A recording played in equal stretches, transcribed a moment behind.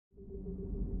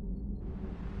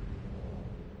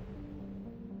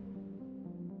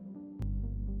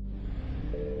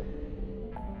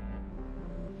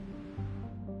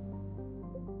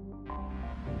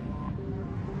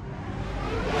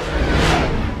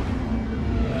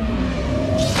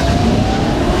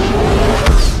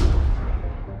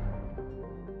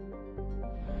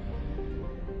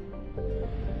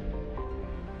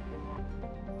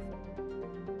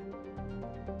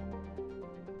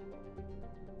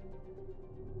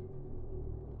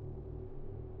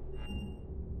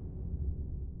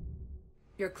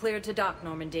You're cleared to dock,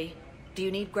 Normandy. Do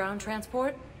you need ground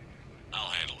transport?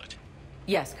 I'll handle it.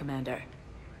 Yes, Commander.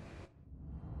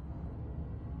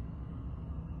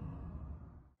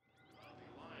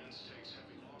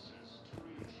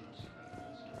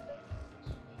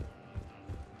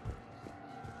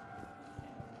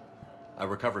 I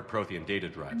recovered Prothean data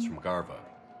drives from Garva.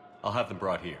 I'll have them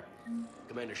brought here.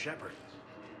 Commander Shepard,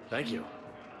 thank you.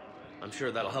 I'm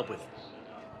sure that'll help with,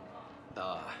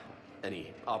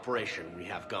 any operation we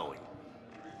have going.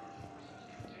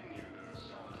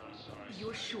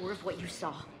 You're sure of what you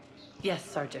saw? Yes,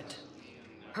 Sergeant.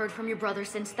 Heard from your brother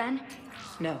since then?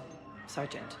 No,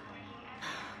 Sergeant.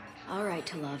 All right,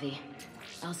 Talavi.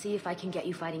 I'll see if I can get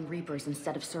you fighting Reapers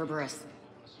instead of Cerberus.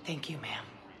 Thank you, ma'am.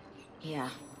 Yeah.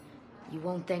 You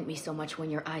won't thank me so much when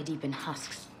you're eye-deep in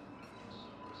husks.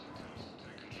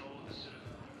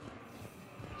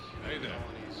 Hey there.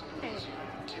 Hey.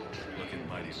 Looking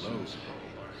mighty low.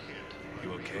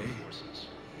 You okay?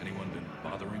 Anyone been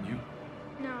bothering you?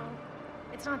 No,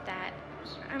 it's not that.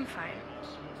 I'm fine.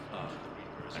 Ah,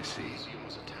 I see.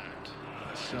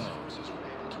 So,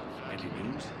 any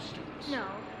news? No,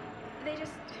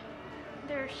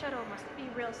 their shuttle must be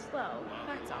real slow,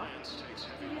 that's all.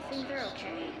 Do you think they're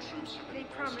okay? They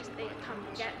promised they'd come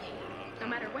get me, no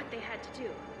matter what they had to do.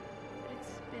 But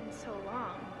it's been so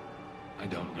long. I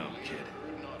don't know, kid.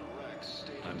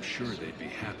 I'm sure they'd be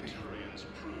happy,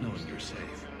 knowing you're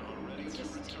safe.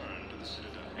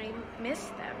 I miss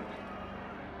them.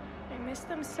 I miss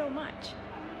them so much.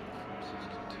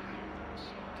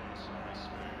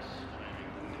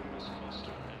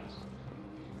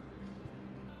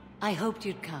 I hoped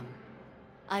you'd come.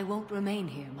 I won't remain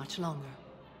here much longer.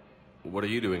 What are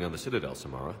you doing on the Citadel,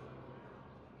 Samara?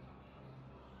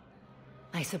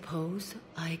 I suppose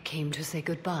I came to say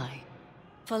goodbye.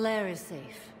 Falair is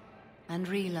safe, and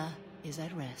Rila is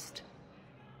at rest.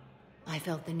 I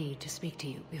felt the need to speak to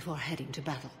you before heading to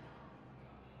battle.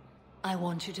 I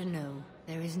want you to know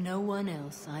there is no one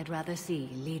else I'd rather see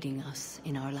leading us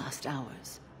in our last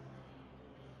hours.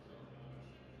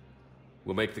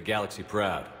 We'll make the galaxy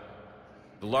proud.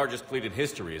 The largest fleet in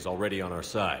history is already on our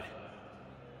side.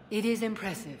 It is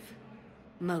impressive.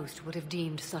 Most would have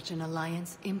deemed such an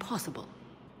alliance impossible.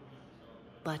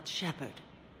 But Shepard,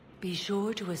 be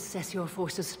sure to assess your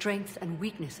force's strengths and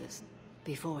weaknesses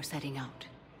before setting out.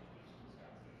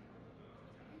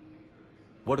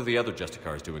 What are the other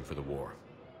Justicars doing for the war?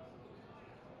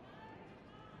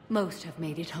 Most have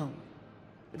made it home.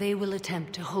 They will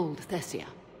attempt to hold Thessia.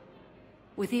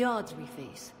 With the odds we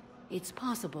face, it's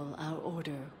possible our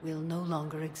order will no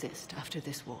longer exist after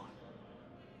this war.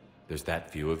 There's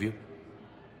that few of you?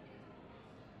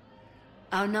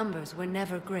 Our numbers were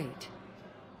never great.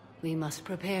 We must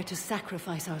prepare to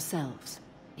sacrifice ourselves,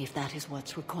 if that is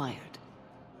what's required.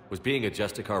 Was being a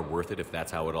Justicar worth it if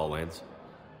that's how it all ends?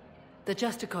 The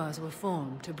Justicars were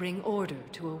formed to bring order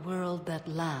to a world that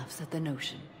laughs at the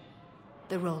notion.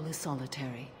 The role is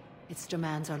solitary. Its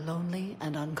demands are lonely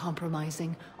and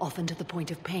uncompromising, often to the point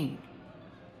of pain.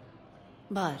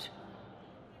 But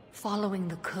following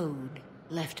the code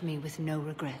left me with no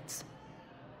regrets.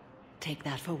 Take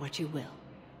that for what you will.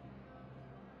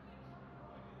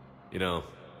 You know,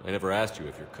 I never asked you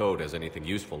if your code has anything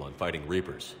useful on fighting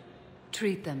Reapers.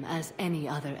 Treat them as any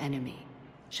other enemy.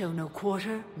 Show no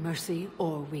quarter, mercy,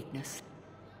 or weakness.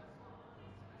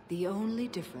 The only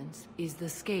difference is the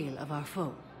scale of our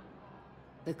foe.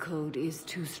 The code is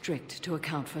too strict to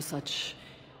account for such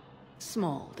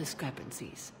small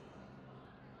discrepancies.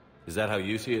 Is that how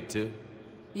you see it too?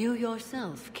 You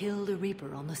yourself killed a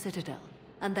Reaper on the Citadel,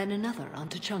 and then another on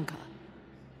Tuchanka.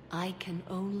 I can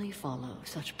only follow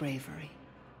such bravery.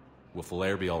 Will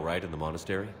Falair be all right in the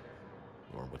monastery?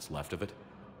 Or what's left of it?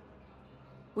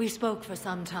 We spoke for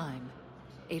some time.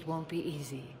 It won't be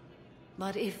easy.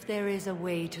 But if there is a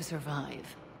way to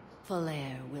survive,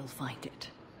 Falair will find it.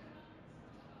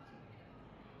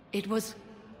 It was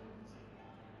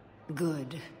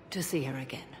good to see her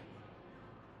again.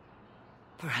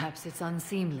 Perhaps it's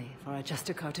unseemly for a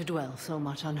Justicar to dwell so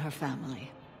much on her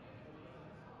family.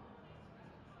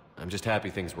 I'm just happy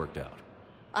things worked out.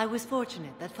 I was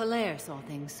fortunate that Falair saw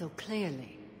things so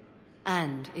clearly.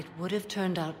 And it would have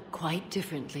turned out quite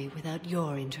differently without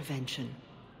your intervention.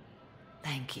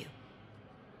 Thank you.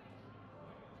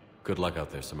 Good luck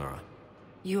out there, Samara.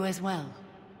 You as well.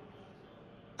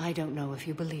 I don't know if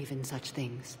you believe in such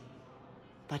things,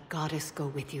 but Goddess go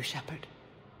with you, Shepard.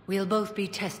 We'll both be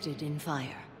tested in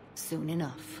fire, soon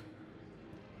enough.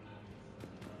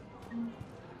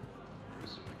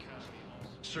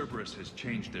 Cerberus has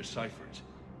changed their ciphers,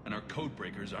 and our code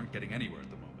breakers aren't getting anywhere at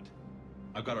the moment.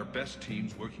 I've got our best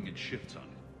teams working in shifts on it.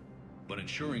 but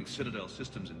ensuring Citadel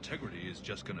systems integrity is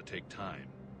just gonna take time.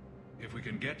 If we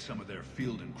can get some of their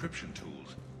field encryption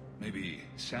tools, maybe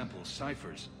sample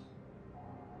ciphers...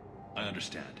 I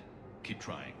understand. Keep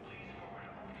trying.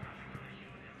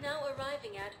 Now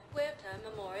arriving at Huerta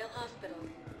Memorial Hospital.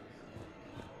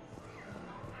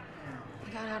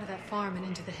 I got out of that farm and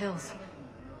into the hills.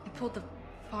 I pulled the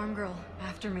farm girl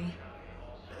after me.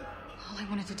 All I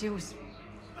wanted to do was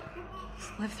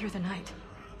live through the night.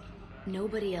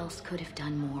 Nobody else could have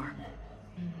done more.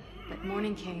 But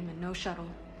morning came and no shuttle.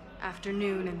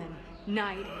 Afternoon and then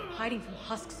night, hiding from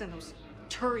husks and those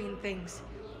Turian things.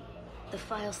 The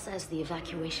file says the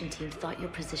evacuation team thought your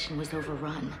position was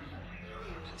overrun.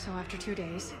 So after 2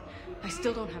 days, I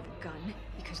still don't have a gun,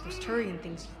 because those Turian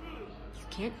things, you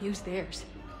can't use theirs.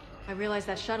 I realize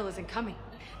that shuttle isn't coming,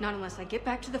 not unless I get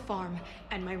back to the farm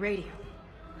and my radio.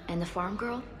 And the farm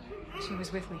girl? She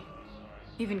was with me.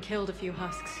 Even killed a few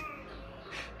husks.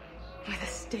 With a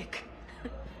stick.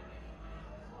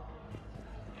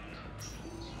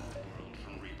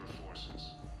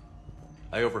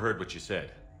 I overheard what you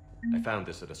said. I found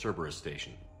this at a Cerberus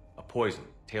station. A poison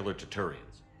tailored to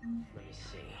Turians. Let me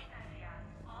see.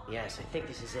 Yes, I think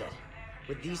this is it.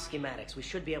 With these schematics, we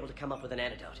should be able to come up with an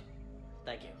antidote.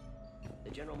 Thank you.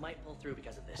 The General might pull through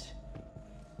because of this.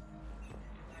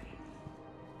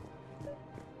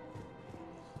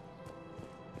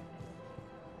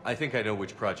 I think I know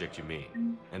which project you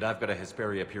mean. And I've got a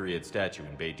Hesperia period statue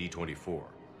in Bay D24.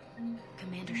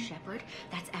 Commander Shepard,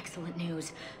 that's excellent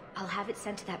news. I'll have it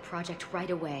sent to that project right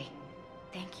away.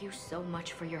 Thank you so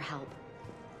much for your help.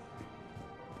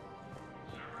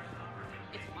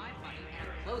 It's my money.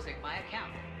 I'm closing my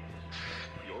account.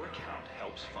 Your account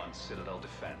helps fund Citadel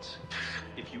defense.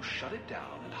 If you shut it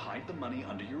down and hide the money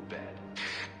under your bed,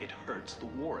 it hurts the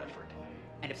war effort.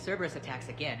 And if Cerberus attacks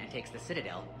again and takes the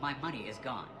Citadel, my money is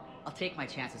gone. I'll take my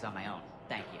chances on my own.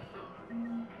 Thank you.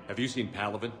 Have you seen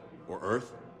Palaven? Or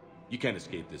Earth? You can't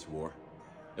escape this war.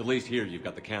 At least here you've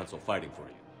got the Council fighting for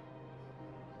you.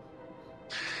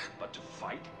 But to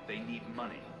fight, they need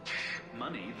money.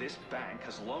 Money this bank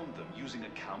has loaned them using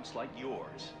accounts like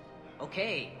yours.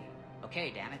 Okay.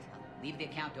 Okay, damn it. I'll leave the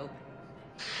account open.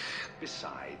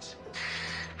 Besides,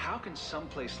 how can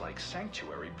someplace like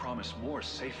Sanctuary promise more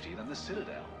safety than the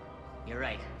Citadel? You're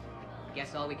right. I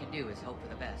guess all we can do is hope for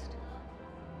the best.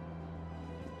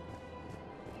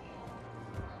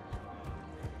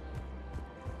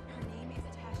 Her name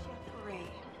is Tasha Poray.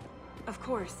 Of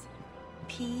course.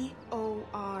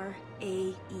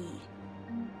 Porae.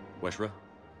 Weshra,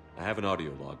 I have an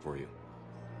audio log for you.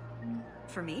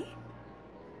 For me?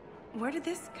 Where did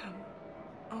this come?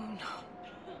 Oh no.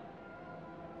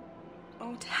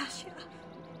 Oh, Tasha.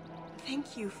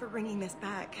 Thank you for bringing this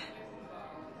back.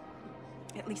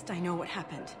 At least I know what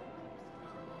happened.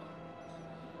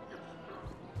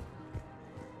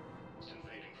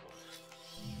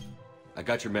 I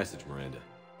got your message, Miranda.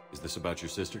 Is this about your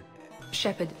sister?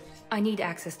 Shepard, I need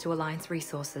access to Alliance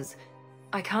resources.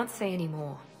 I can't say any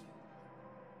more.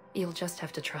 You'll just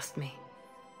have to trust me.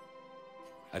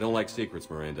 I don't like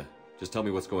secrets, Miranda. Just tell me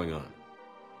what's going on.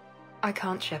 I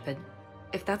can't, Shepard.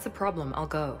 If that's a problem, I'll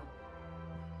go.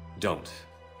 Don't.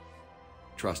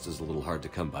 Trust is a little hard to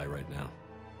come by right now.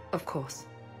 Of course.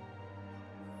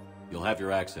 You'll have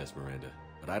your access, Miranda,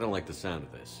 but I don't like the sound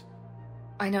of this.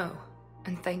 I know,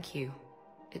 and thank you.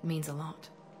 It means a lot.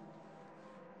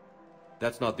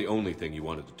 That's not the only thing you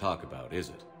wanted to talk about, is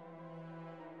it?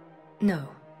 No.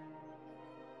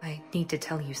 I need to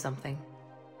tell you something.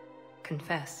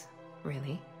 Confess,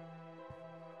 really.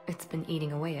 It's been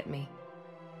eating away at me.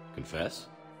 Confess?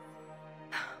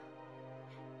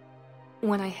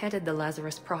 When I headed the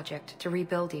Lazarus Project to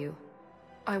rebuild you,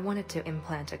 I wanted to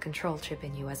implant a control chip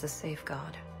in you as a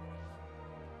safeguard.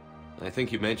 I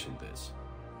think you mentioned this.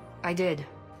 I did.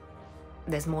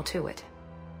 There's more to it.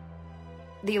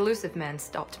 The elusive man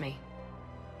stopped me.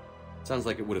 Sounds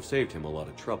like it would have saved him a lot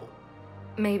of trouble.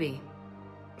 Maybe.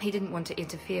 He didn't want to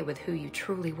interfere with who you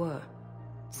truly were.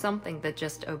 Something that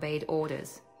just obeyed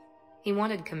orders. He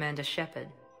wanted Commander Shepard.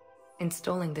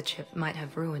 Installing the chip might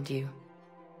have ruined you.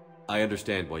 I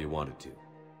understand why you wanted to.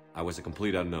 I was a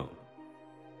complete unknown.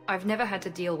 I've never had to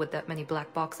deal with that many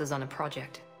black boxes on a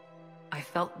project. I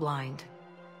felt blind.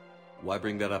 Why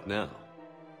bring that up now?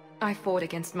 I fought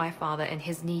against my father and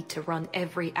his need to run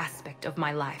every aspect of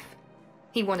my life.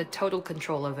 He wanted total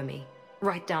control over me,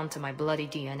 right down to my bloody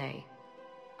DNA.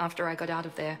 After I got out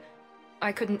of there,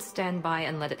 I couldn't stand by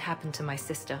and let it happen to my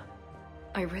sister.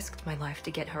 I risked my life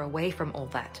to get her away from all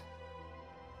that.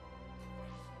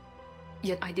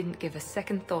 Yet I didn't give a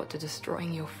second thought to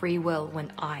destroying your free will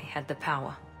when I had the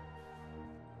power.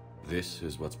 This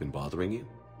is what's been bothering you?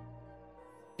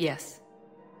 Yes.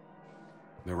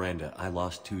 Miranda, I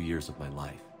lost 2 years of my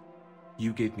life.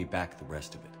 You gave me back the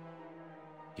rest of it.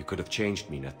 You could have changed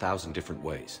me in 1,000 different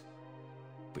ways.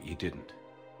 But you didn't.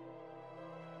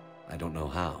 I don't know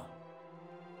how.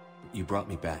 But you brought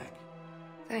me back.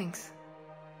 Thanks.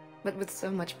 But with so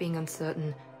much being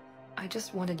uncertain, I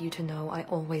just wanted you to know I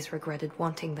always regretted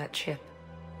wanting that chip.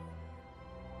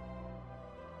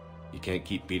 You can't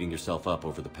keep beating yourself up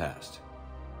over the past.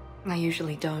 I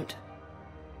usually don't.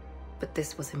 But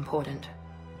this was important.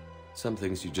 Some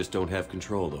things you just don't have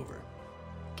control over.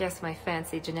 Guess my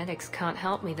fancy genetics can't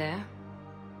help me there.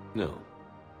 No,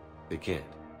 they can't.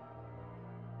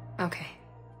 Okay.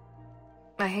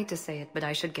 I hate to say it, but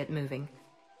I should get moving.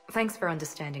 Thanks for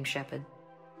understanding, Shepard.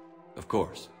 Of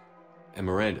course. And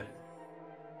Miranda,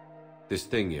 this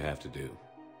thing you have to do.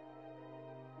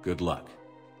 Good luck.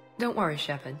 Don't worry,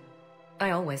 Shepard.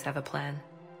 I always have a plan.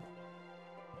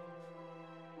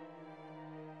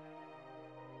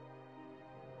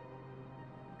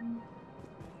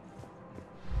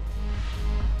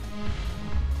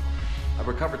 I've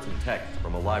recovered some texts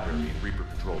from a library in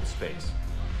Reaper-controlled space.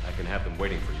 I can have them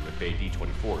waiting for you at Bay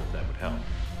D-24 if that would help.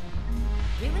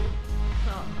 Really?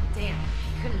 Oh, damn.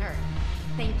 Couldn't hurt.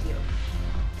 Thank you.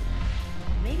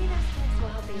 Maybe those texts will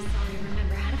help Asari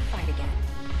remember how to fight again.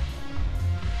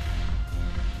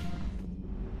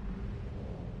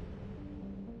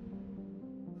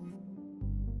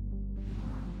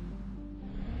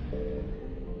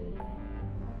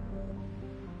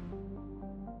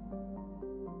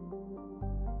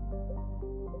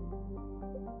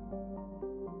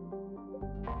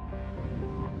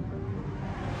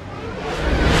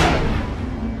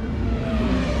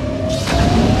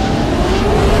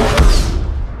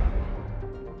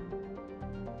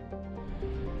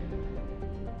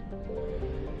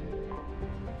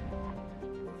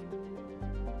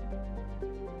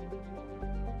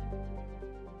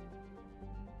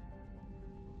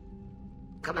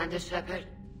 Commander Shepard,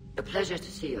 a pleasure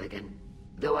to see you again,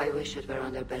 though I wish it were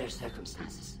under better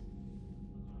circumstances.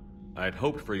 I had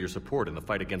hoped for your support in the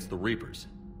fight against the Reapers.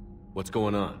 What's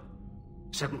going on?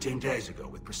 17 days ago,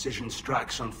 with precision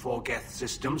strikes on 4 Geth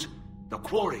systems, the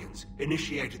Quarians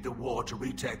initiated the war to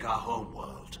retake our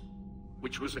homeworld.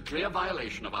 Which was a clear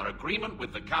violation of our agreement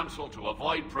with the Council to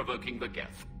avoid provoking the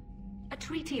Geth. A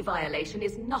treaty violation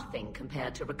is nothing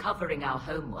compared to recovering our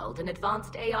homeworld and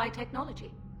advanced AI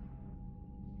technology.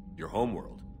 Your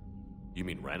homeworld? You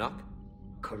mean Rannoch?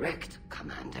 Correct,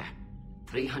 Commander.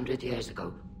 300 years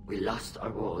ago, we lost our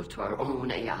world to our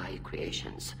own AI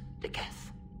creations, the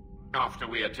Geth. After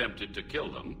we attempted to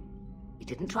kill them? We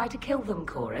didn't try to kill them,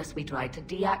 Chorus. We tried to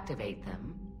deactivate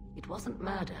them. It wasn't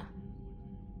murder.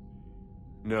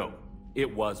 No,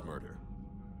 it was murder.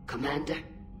 Commander,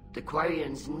 the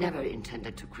Quarians never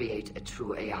intended to create a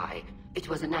true AI. It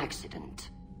was an accident.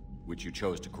 Which you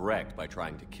chose to correct by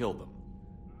trying to kill them.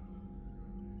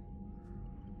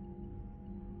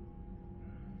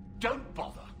 Don't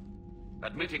bother.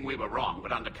 Admitting we were wrong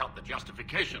would undercut the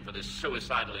justification for this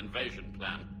suicidal invasion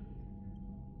plan.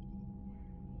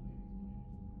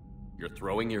 You're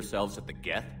throwing yourselves at the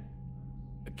Geth?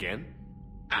 Again?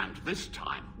 And this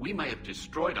time, we may have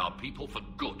destroyed our people for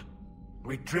good.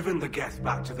 We'd driven the Geth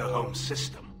back to the home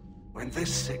system, when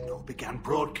this signal began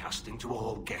broadcasting to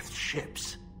all Geth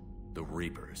ships. The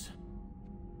Reapers.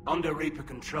 Under Reaper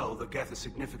control, the Geth are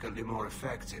significantly more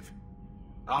effective.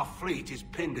 Our fleet is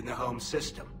pinned in the home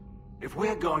system. If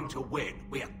we're going to win,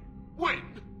 we're...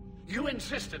 Win? You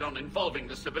insisted on involving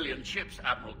the civilian ships,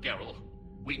 Admiral Gerrel.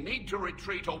 We need to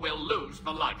retreat or we'll lose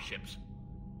the live ships.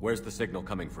 Where's the signal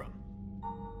coming from?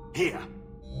 Here.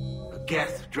 A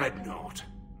Geth dreadnought.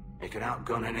 It can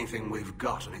outgun anything we've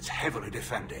got, and it's heavily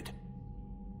defended.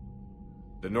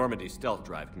 The Normandy stealth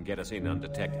drive can get us in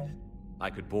undetected. I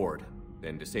could board,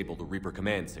 then disable the Reaper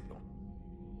command signal.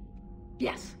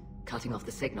 Yes. Cutting off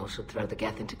the signal should throw the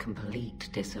Geth into complete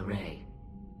disarray.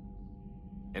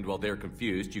 And while they're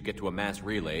confused, you get to a mass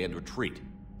relay and retreat.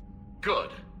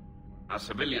 Good. Our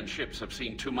civilian ships have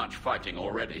seen too much fighting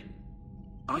already.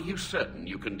 Are you certain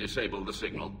you can disable the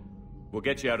signal? We'll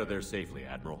get you out of there safely,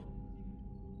 Admiral.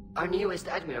 Our newest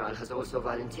Admiral has also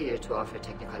volunteered to offer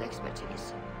technical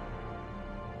expertise.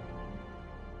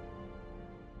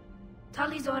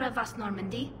 Talizora Vas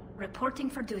Normandy, reporting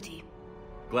for duty.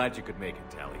 Glad you could make it,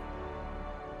 Tally.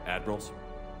 Admirals,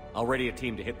 I'll ready a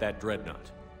team to hit that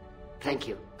dreadnought. Thank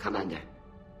you, Commander.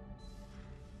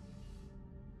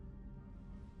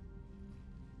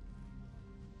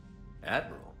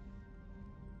 Admiral?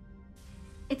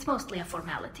 It's mostly a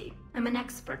formality. I'm an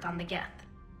expert on the Geth.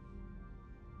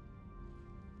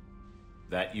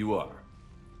 That you are.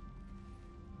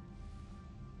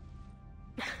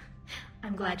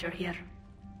 I'm glad you're here.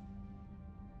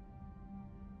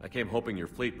 I came hoping your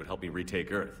fleet would help me retake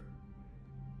Earth.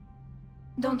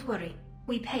 Don't worry.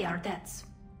 We pay our debts.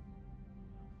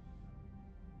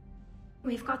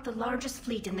 We've got the largest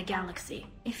fleet in the galaxy.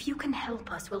 If you can help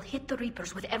us, we'll hit the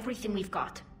Reapers with everything we've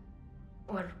got.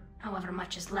 Or however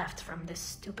much is left from this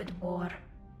stupid war.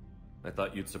 I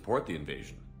thought you'd support the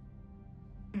invasion.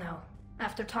 No.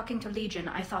 After talking to Legion,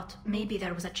 I thought maybe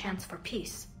there was a chance for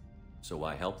peace. So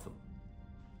why help them?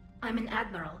 I'm an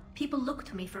admiral. People look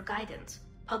to me for guidance.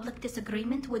 Public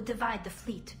disagreement would divide the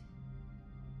fleet.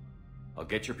 I'll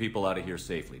get your people out of here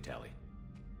safely, Tali.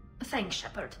 Thanks,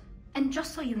 Shepard. And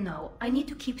just so you know, I need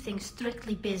to keep things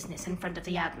strictly business in front of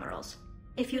the admirals.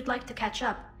 If you'd like to catch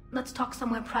up, let's talk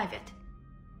somewhere private.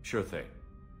 Sure thing.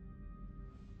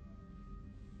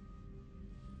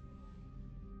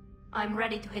 I'm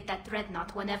ready to hit that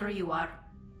dreadnought whenever you are.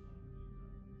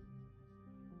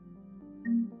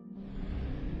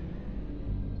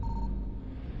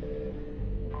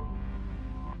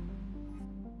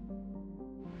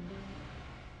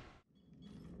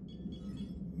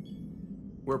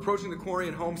 We're approaching the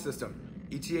Quarian home system.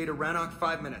 ETA to Rannoch,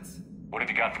 5 minutes. What have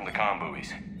you got from the comm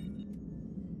buoys?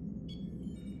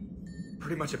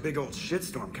 Pretty much a big old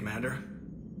shitstorm, Commander.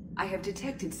 I have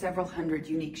detected several hundred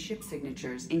unique ship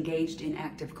signatures engaged in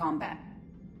active combat.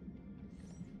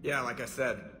 Yeah, like I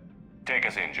said. Take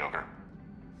us in, Joker.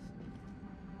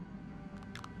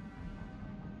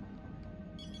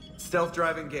 Stealth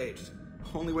drive engaged.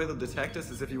 Only way they'll detect us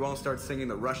is if you all start singing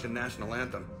the Russian national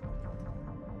anthem.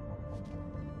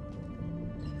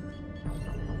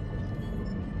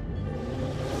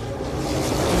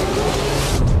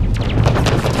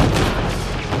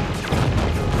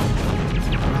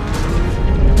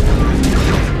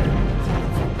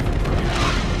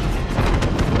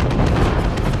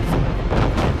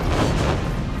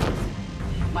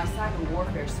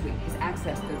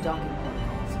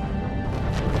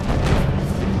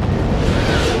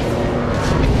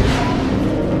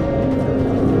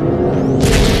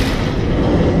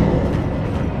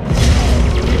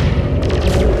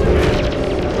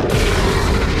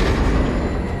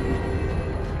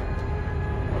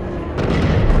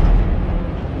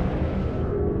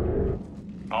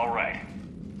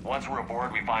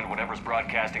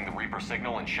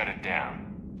 Signal and shut it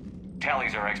down.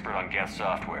 Tali's our expert on Geth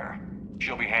software.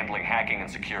 She'll be handling hacking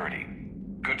and security.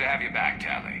 Good to have you back,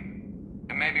 Tali.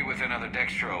 And maybe with another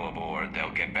Dextro aboard,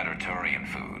 they'll get better Turian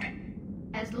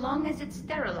food. As long as it's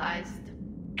sterilized.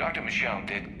 Dr. Michelle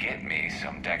did get me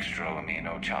some Dextro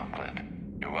amino chocolate.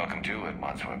 You're welcome to it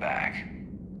once we're back.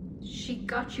 She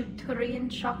got you Turian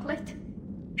chocolate?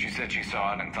 She said she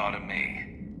saw it and thought of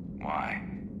me. Why?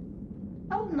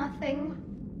 Oh, nothing.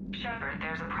 Shepard,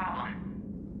 there's a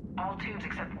problem. All tubes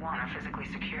except one are physically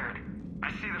secured.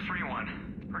 I see the free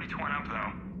one. Pretty torn up,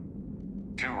 though.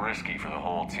 Too risky for the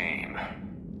whole team.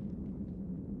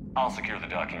 I'll secure the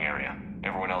docking area.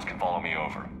 Everyone else can follow me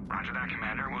over. Roger that,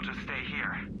 Commander. We'll just stay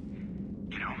here.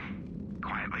 You know,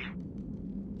 quietly.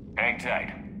 Hang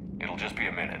tight. It'll just be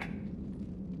a minute.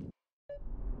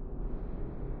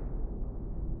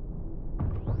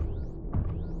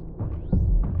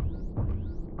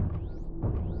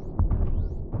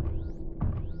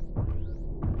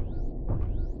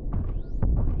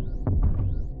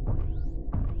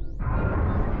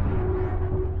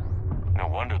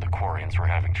 We're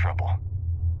having trouble.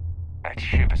 That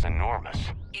ship is enormous.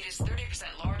 It is 30%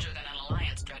 larger than an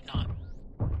Alliance dreadnought.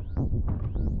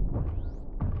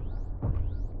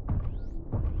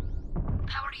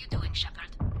 How are you doing, Shepard?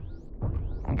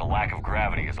 The lack of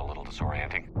gravity is a little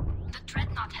disorienting. The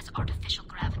dreadnought has artificial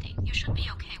gravity. You should be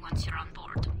okay once you're on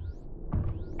board.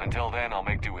 Until then, I'll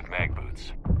make do with mag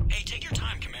boots. Hey, take your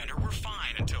time, Commander. We're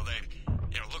fine until they,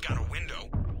 look out a window.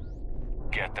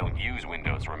 Geth don't use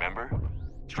windows, remember?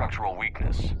 Structural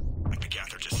weakness. Like the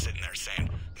Geth are just sitting there saying,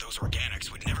 those organics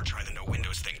would never try the no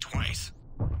windows thing twice.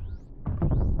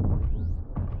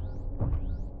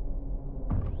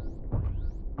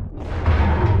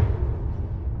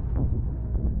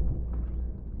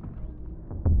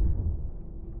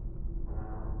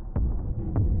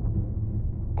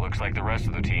 Looks like the rest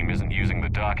of the team isn't using the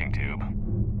docking tube.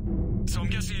 So I'm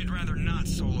guessing you'd rather not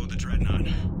solo the Dreadnought.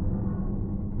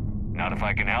 Not if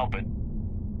I can help it.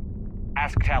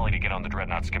 Ask Tali to get on the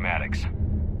Dreadnought schematics.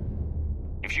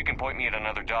 If she can point me at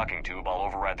another docking tube, I'll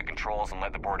override the controls and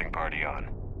let the boarding party on.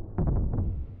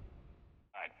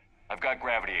 Right. I've got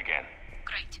gravity again.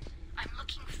 Great. I'm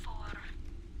looking for...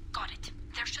 Got it.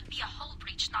 There should be a hull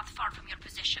breach not far from your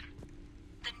position.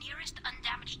 The nearest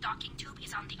undamaged docking tube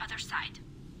is on the other side.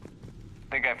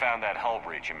 Think I found that hull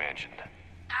breach you mentioned.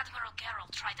 Admiral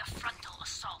Geralt tried a frontal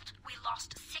assault. We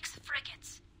lost 6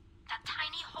 frigates. That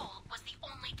tiny hole was the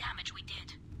only damage we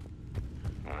did.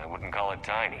 Well, I wouldn't call it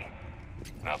tiny.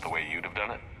 Not the way you'd have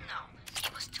done it? No,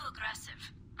 it was too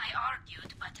aggressive. I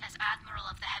argued, but as Admiral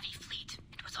of the Heavy Fleet,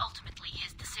 it was ultimately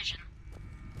his decision.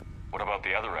 What about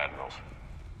the other admirals?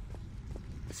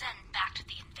 Zen backed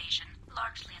the invasion,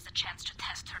 largely as a chance to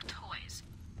test her toys.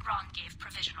 Ron gave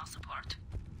provisional support.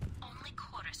 Only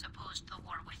Chorus opposed the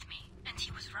war with me, and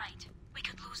he was right. We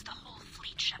could lose the whole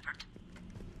fleet, Shepard.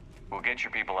 We'll get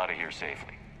your people out of here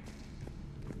safely.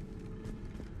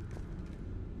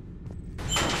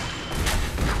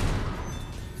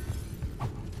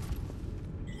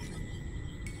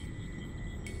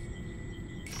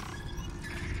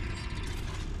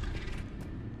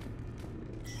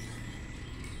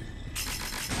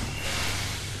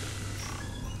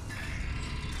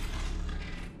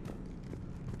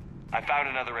 I found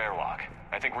another airlock.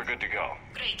 I think we're good to go.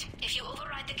 Great. If you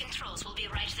override the controls, we'll be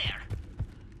right there.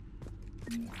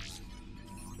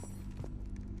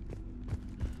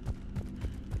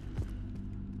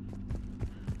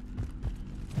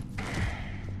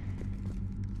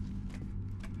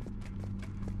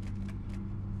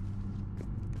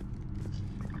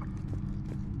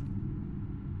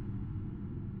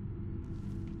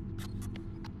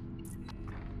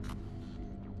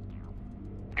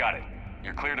 Got it.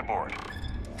 You're clear to board.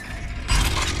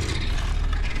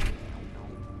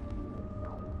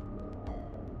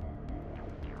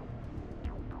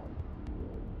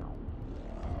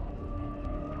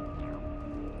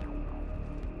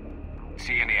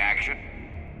 See any action?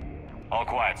 All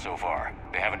quiet so far.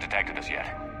 They haven't detected us yet.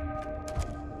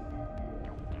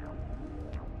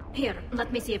 Here,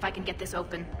 let me see if I can get this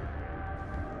open.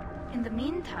 In the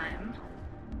meantime,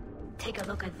 take a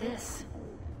look at this.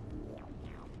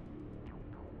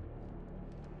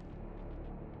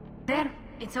 There,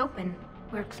 it's open.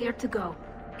 We're clear to go.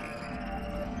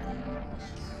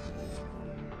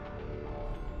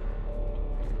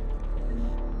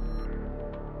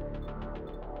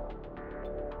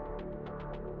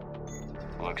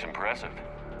 Looks impressive.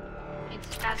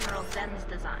 It's Admiral Zen's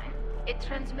design. It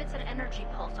transmits an energy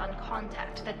pulse on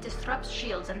contact that disrupts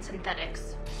shields and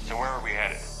synthetics. So where are we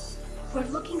headed? We're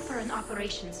looking for an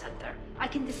operations center. I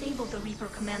can disable the Reaper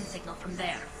command signal from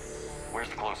there. Where's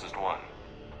the closest one?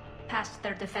 Past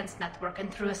their defense network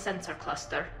and through a sensor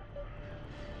cluster.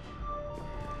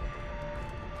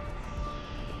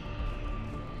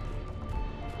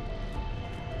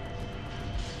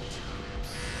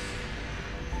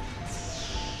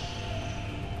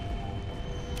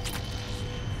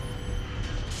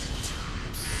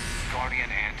 Quarian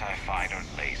anti-fighter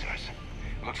lasers.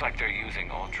 Looks like they're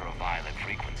using ultraviolet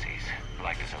frequencies,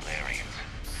 like the Solarians.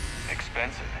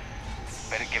 Expensive.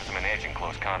 Bet it gives them an edge in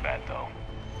close combat, though.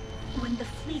 When the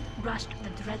fleet rushed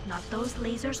the Dreadnought, those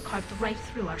lasers carved right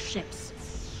through our ships.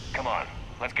 Come on,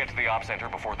 let's get to the op center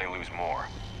before they lose more.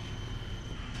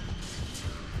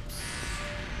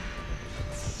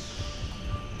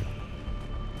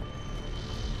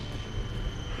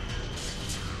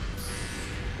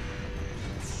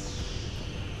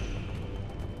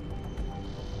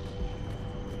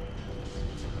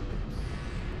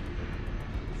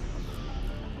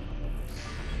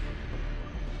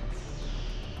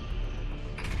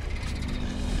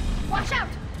 Watch out!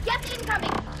 Get incoming!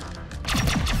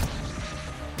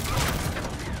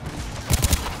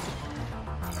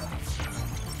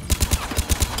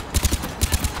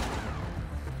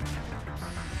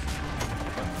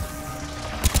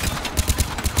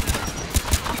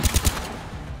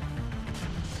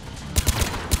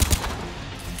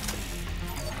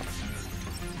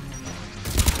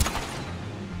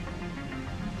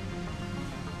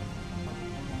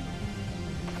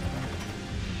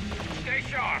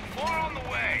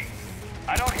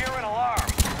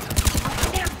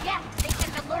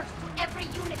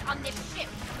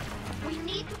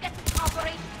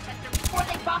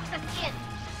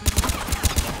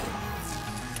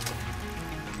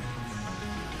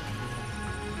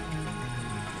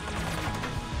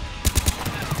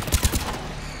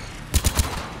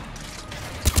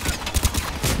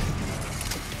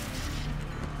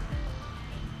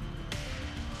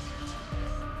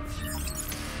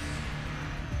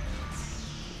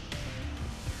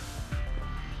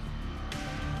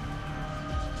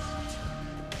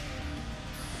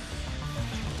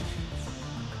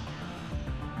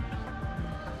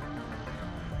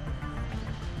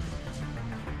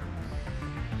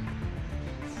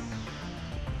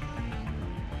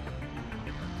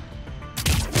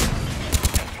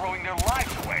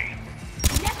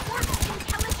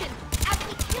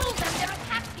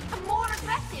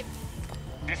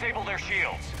 Disable their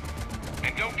shields.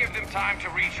 And don't give them time to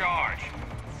recharge.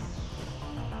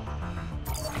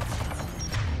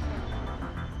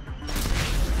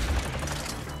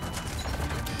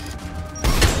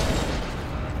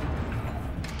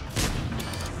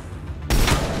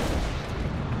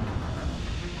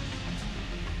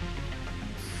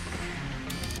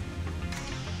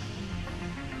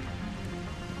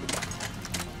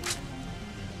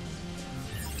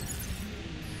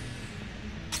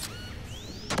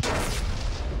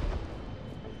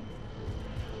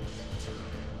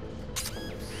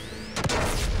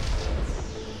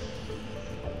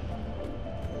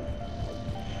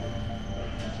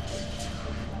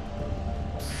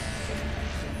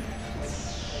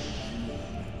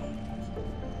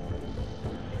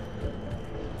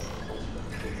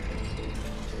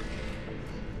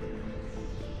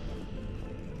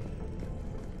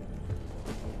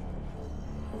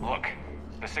 Look,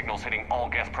 the signal's hitting all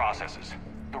Geth processes.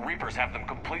 The Reapers have them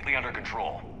completely under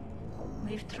control.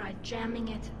 We've tried jamming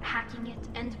it, hacking it,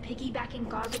 and piggybacking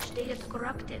garbage data to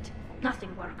corrupt it.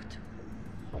 Nothing worked.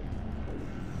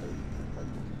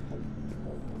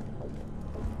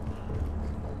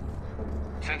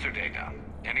 Sensor data.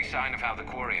 Any sign of how the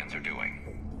Quarians are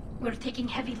doing? We're taking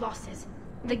heavy losses.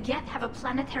 The Geth have a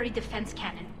planetary defense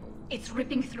cannon. It's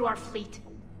ripping through our fleet.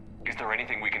 Is there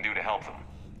anything we can do to help them?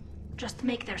 Just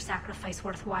make their sacrifice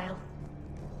worthwhile.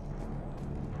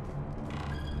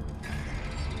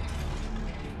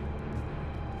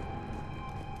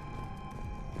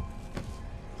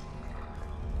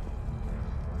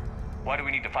 Why do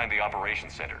we need to find the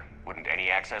operations center? Wouldn't any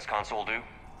access console do?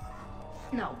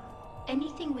 No.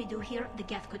 Anything we do here, the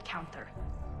Geth could counter.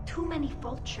 Too many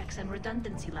fault checks and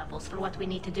redundancy levels for what we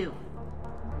need to do.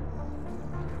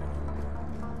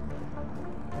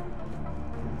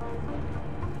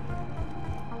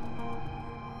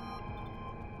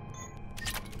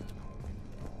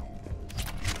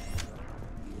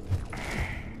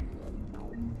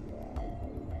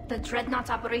 The Dreadnought's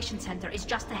Operations Center is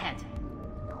just ahead.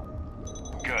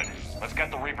 Good. Let's get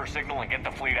the Reaper signal and get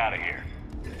the fleet out of here.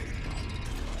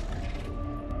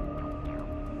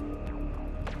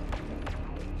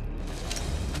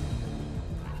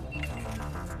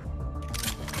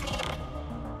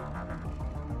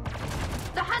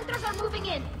 The Hunters are moving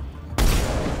in!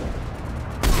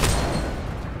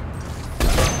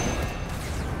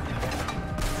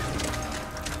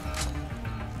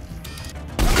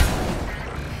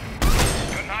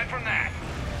 From that.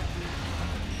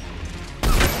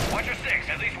 Watch your six,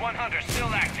 at least one hunter still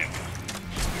active.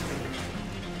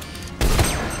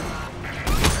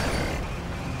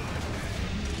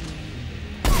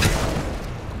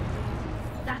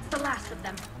 That's the last of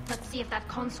them. Let's see if that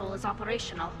console is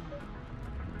operational.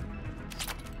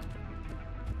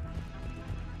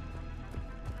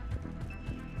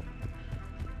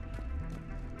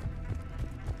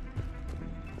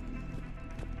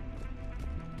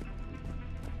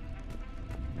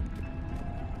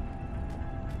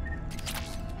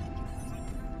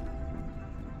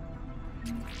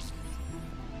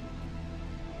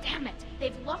 Damn it!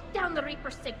 They've locked down the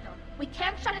Reaper signal. We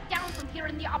can't shut it down from here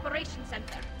in the Operations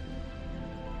Center.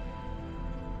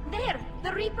 There!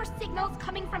 The Reaper signal's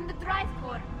coming from the drive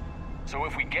core. So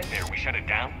if we get there, we shut it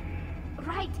down?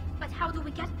 Right, but how do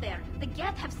we get there? The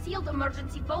Geth have sealed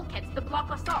emergency bulkheads to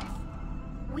block us off.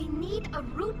 We need a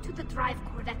route to the drive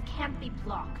core that can't be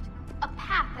blocked. A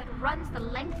path that runs the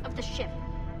length of the ship.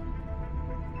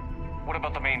 What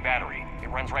about the main battery? It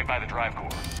runs right by the drive core.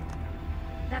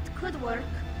 That could work.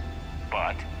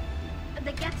 But?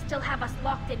 The Geth still have us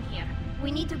locked in here.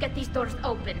 We need to get these doors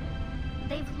open.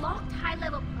 They've locked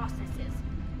high-level processes.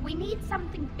 We need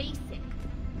something basic.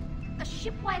 A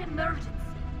ship-wide emergency.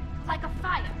 Like a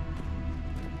fire.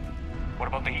 What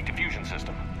about the heat diffusion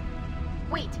system?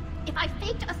 Wait, if I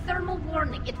faked a thermal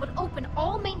warning, it would open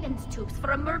all maintenance tubes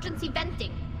for emergency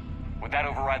venting. Would that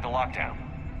override the lockdown?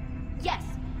 Yes.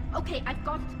 Okay, I've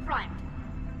got it primed.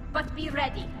 But be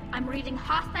ready. I'm reading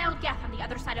hostile Geth on the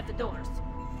other side of the doors.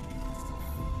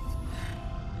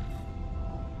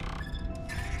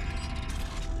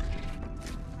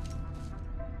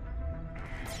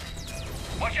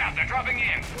 Watch out, they're dropping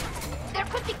in! There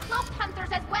could be cloaked hunters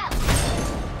as well!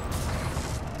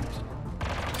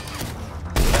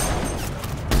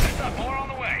 Heads up, more on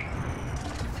the way!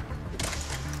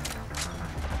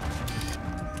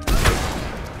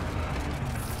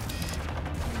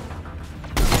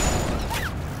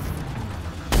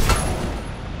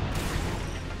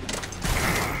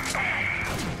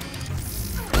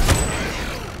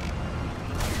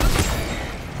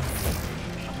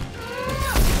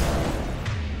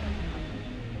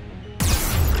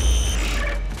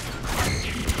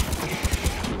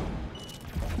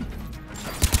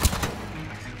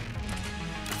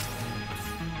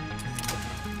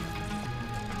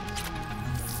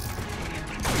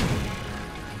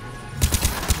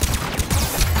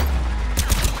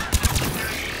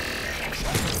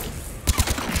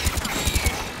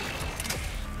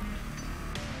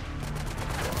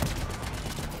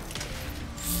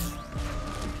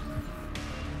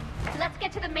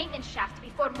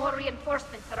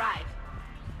 arrive.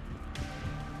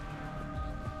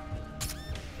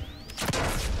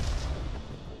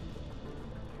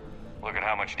 Look at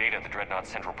how much data the Dreadnought's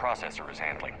central processor is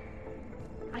handling.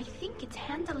 I think it's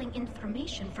handling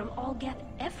information from all Geth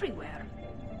everywhere.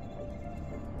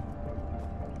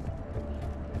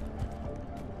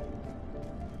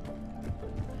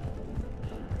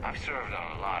 I've served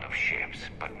on a lot of ships,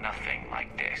 but nothing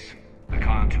like this. The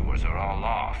contours are all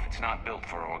off. It's not built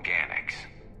for organics.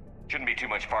 Shouldn't be too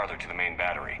much farther to the main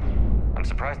battery. I'm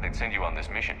surprised they'd send you on this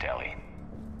mission, Tali.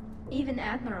 Even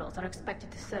admirals are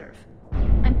expected to serve.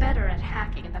 I'm better at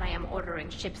hacking than I am ordering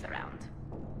ships around.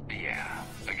 Yeah,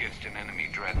 against an enemy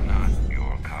dreadnought,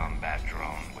 your combat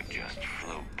drone would just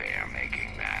float there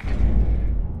making that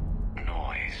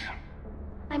noise.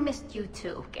 I missed you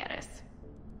too, Garrus.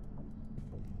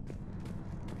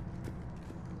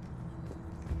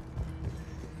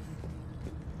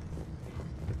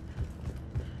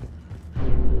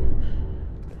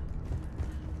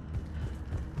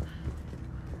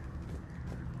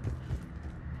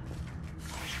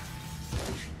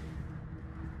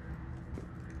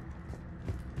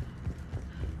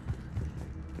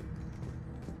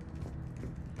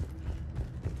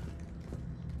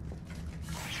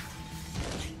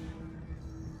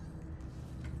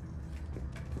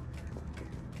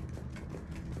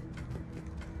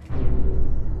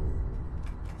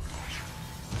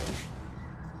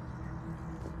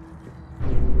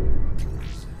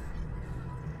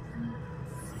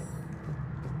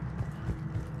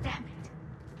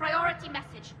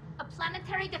 Message. A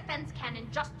planetary defense cannon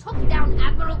just took down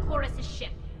Admiral Chorus's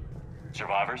ship.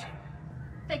 Survivors?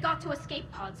 They got to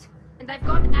escape pods, and I've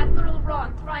got Admiral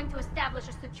Ron trying to establish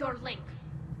a secure link.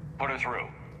 Put her through.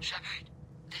 Shepard,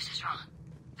 this is Ron.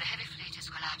 The heavy fleet is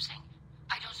collapsing.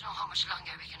 I don't know how much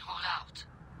longer we can hold out.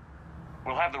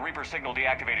 We'll have the Reaper signal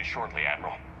deactivated shortly,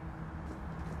 Admiral.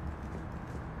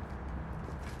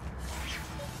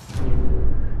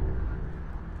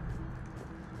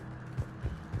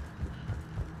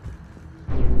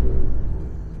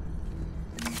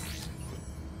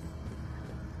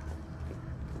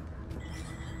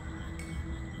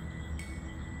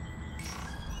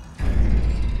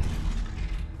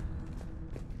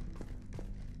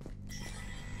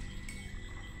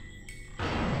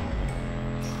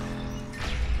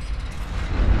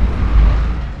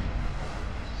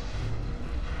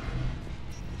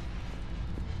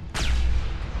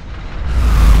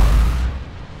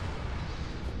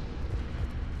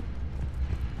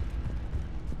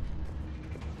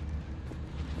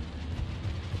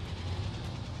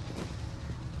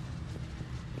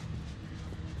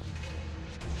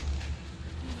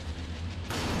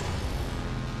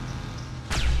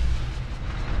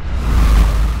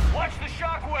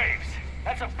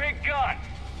 That's a big gun!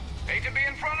 Hate to be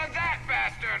in front of that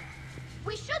bastard!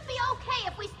 We should be okay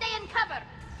if we stay in cover!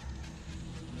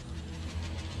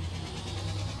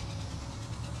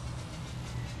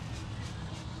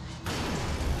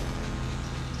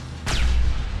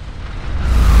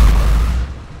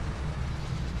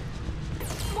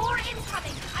 More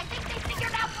incoming! I think they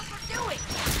figured out what we're doing!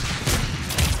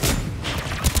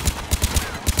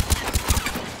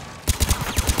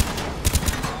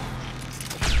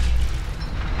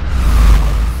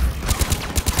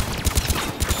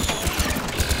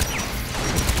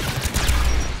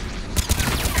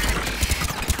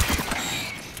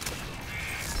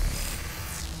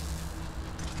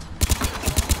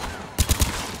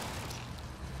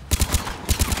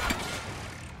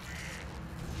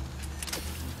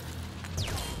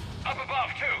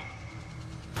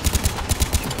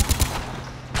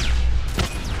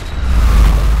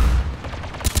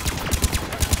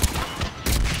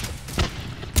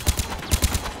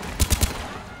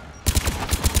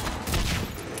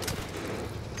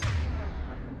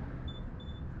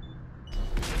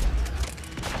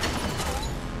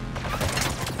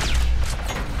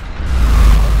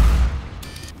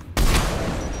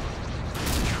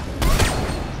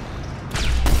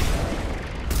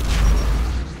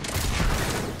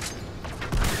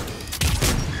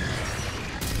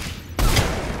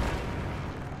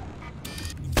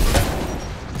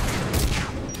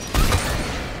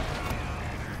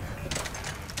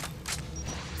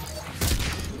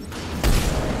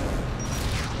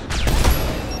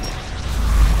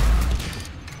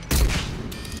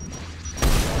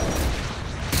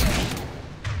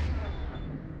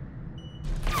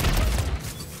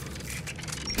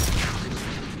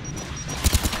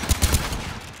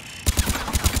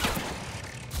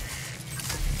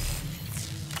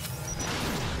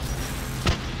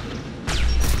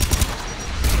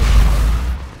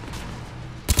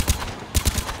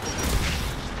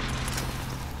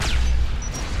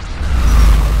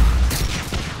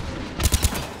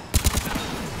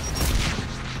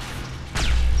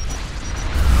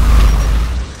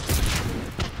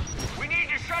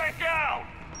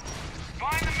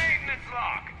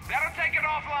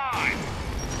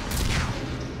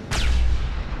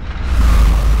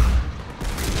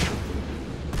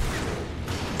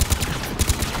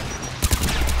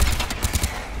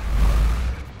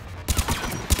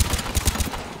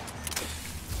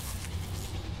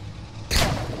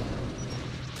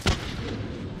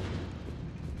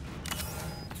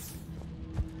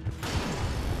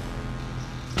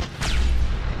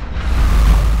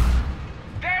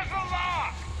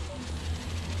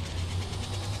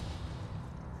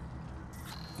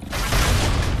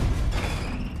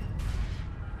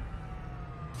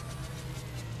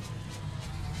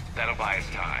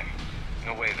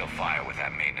 fire with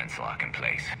that maintenance lock in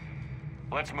place.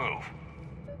 Let's move.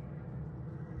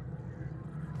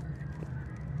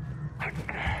 Guns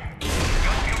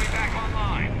coming back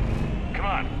online. Come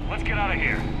on, let's get out of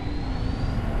here.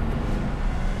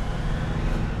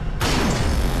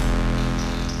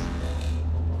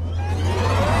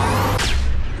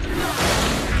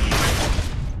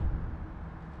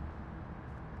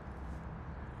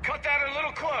 Cut that a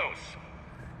little close.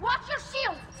 Watch your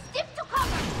shield! Stick to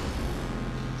cover!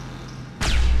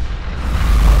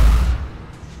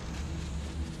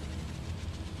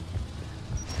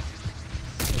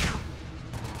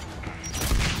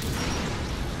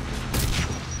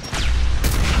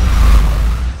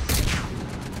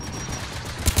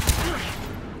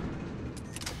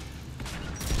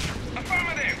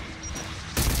 Affirmative!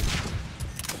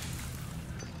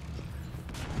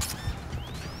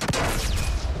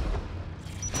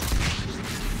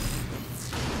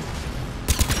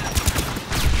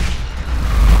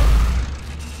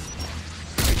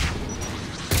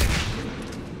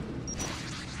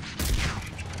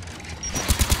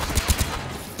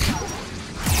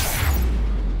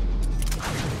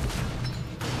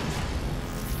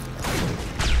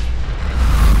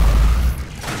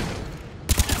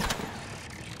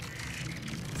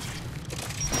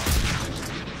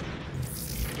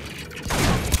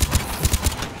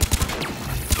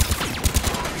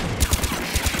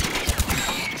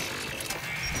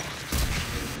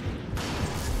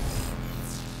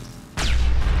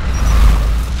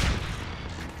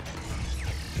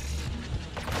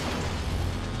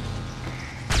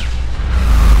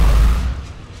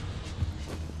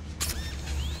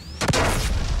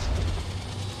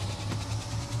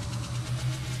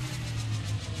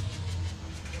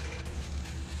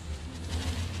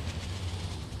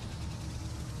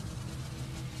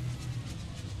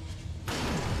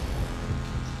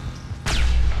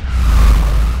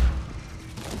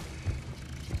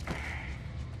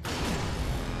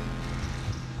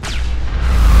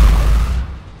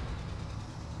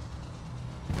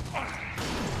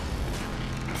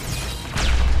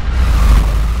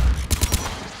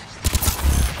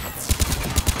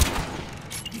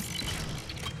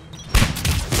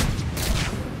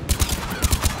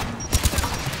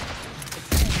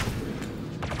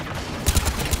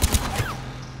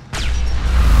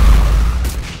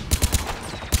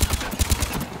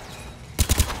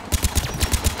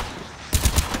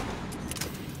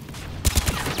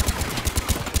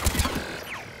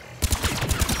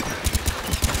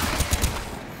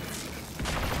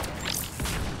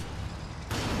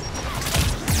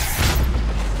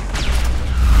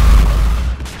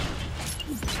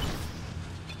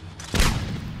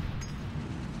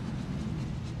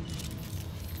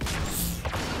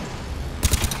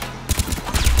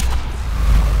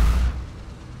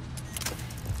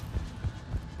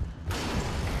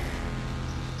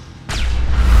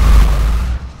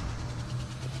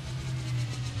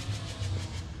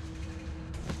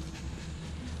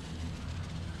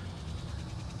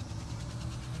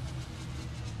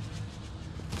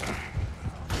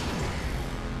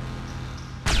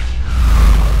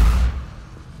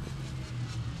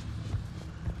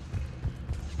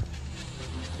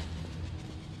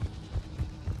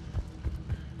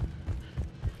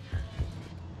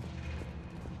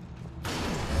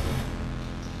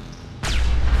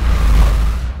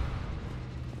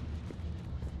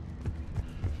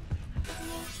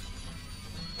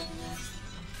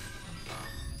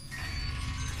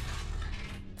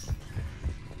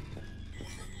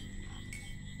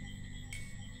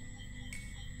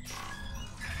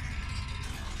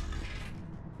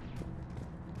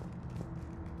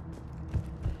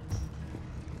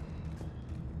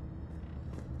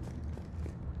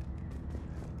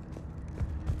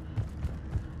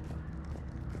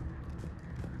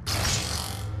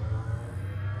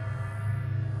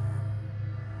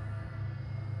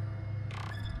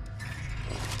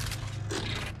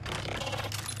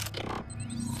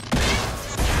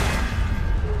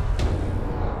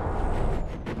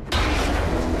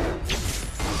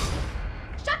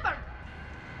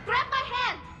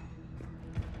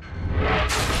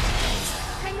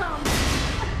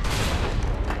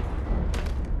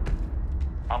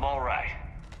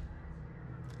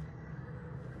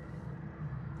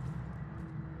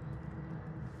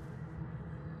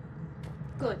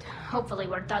 Good. Hopefully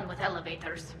we're done with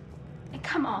elevators. And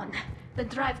come on, the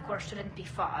drive course shouldn't be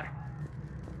far.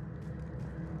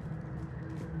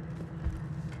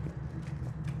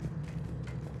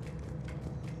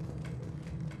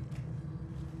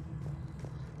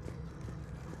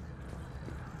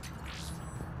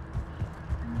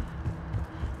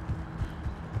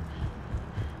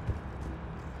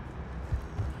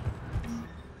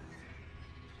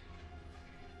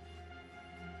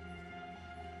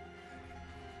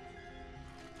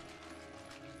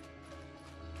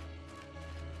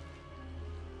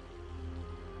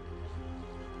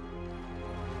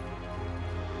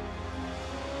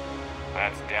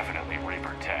 definitely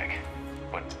Reaper tech.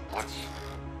 But what's...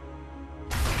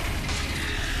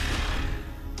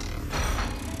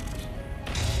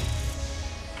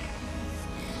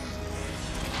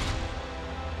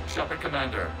 Shepard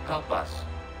Commander, help us.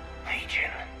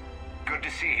 Legion. Good to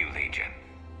see you, Legion.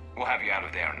 We'll have you out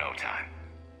of there in no time.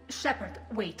 Shepard,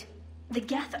 wait. The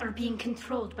Geth are being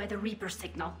controlled by the Reaper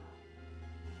signal.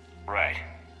 Right.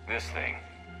 This thing.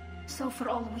 So for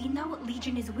all we know,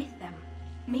 Legion is with them.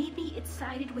 Maybe it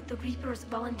sided with the Reapers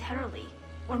voluntarily.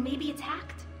 Or maybe it's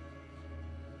hacked.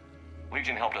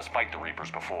 Legion helped us fight the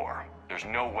Reapers before. There's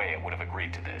no way it would have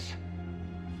agreed to this.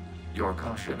 Your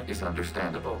caution is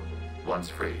understandable. Once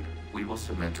freed, we will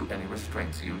submit to any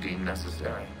restraints you deem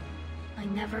necessary. I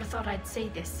never thought I'd say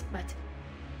this, but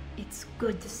it's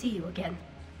good to see you again.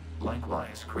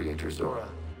 Likewise, Creator Zora.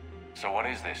 So what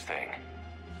is this thing?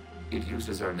 It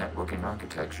uses our networking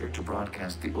architecture to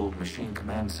broadcast the old machine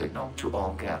command signal to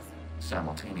all Geth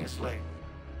simultaneously.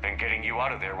 Then getting you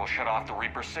out of there will shut off the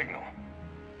Reaper signal.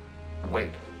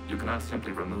 Wait, you cannot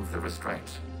simply remove the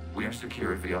restraints. We are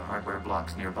secured via hardware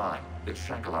blocks nearby that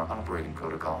shackle our operating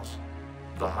protocols.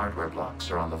 The hardware blocks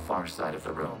are on the far side of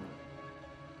the room.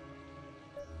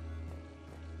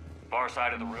 Far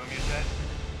side of the room, you said?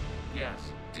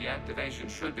 Yes, deactivation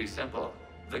should be simple.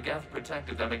 The Geth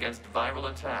protected them against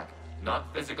viral attack,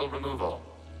 not physical removal.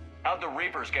 How'd the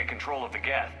Reapers get control of the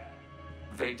Geth?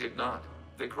 They did not.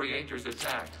 The Creators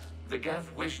attacked. The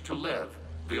Geth wished to live.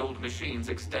 The old machines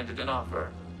extended an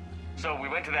offer. So we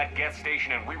went to that Geth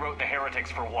station and rewrote the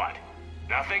heretics for what?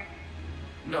 Nothing?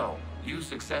 No, you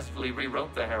successfully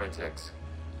rewrote the heretics.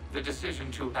 The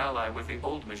decision to ally with the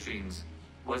old machines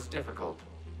was difficult.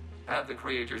 Had the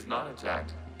Creators not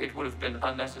attacked, it would have been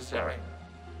unnecessary.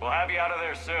 We'll have you out of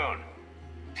there soon.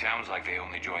 Sounds like they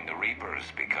only joined the Reapers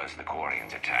because the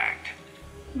Quarians attacked.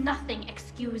 Nothing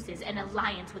excuses an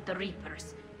alliance with the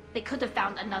Reapers. They could have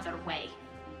found another way.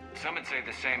 Some would say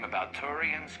the same about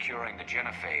Turians curing the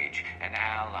genophage and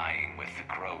allying with the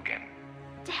Krogan.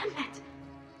 Damn it!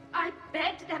 I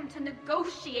begged them to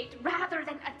negotiate rather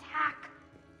than attack.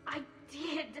 I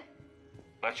did.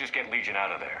 Let's just get Legion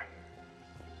out of there.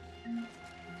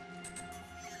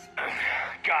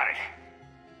 Got it.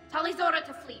 Talizora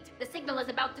to fleet. The signal is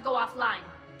about to go offline.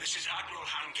 This is Admiral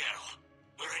Hangel.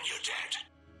 We're in your debt.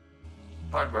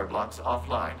 Hardware blocks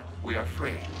offline. We are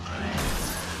free.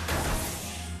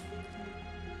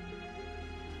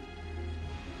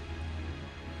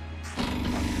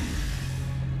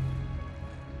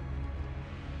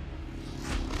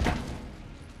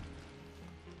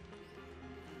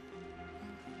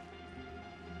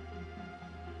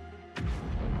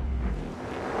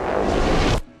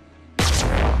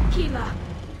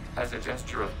 As a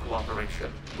gesture of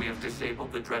cooperation, we have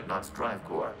disabled the Dreadnought's drive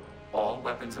core. All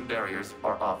weapons and barriers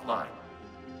are offline.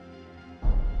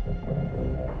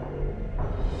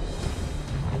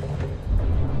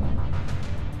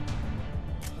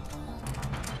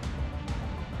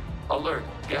 Alert!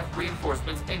 Geth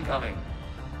reinforcements incoming!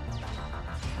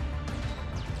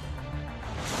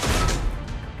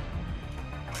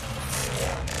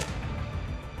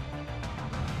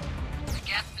 The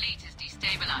Geth fleet is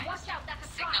destabilized. Watch out, that's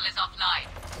a Signal is offline.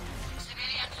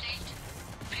 Civilian fleet,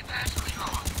 prepare to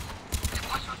reload. The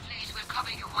water fleet will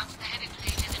cover you once the heavy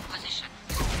fleet is in position.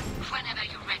 Whenever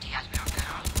you're ready, Admiral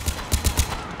Girl.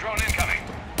 Drone incoming.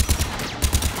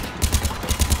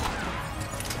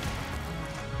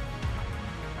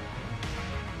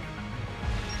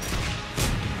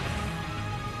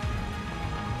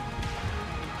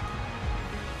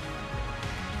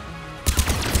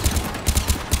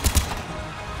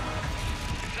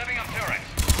 Setting up turrets.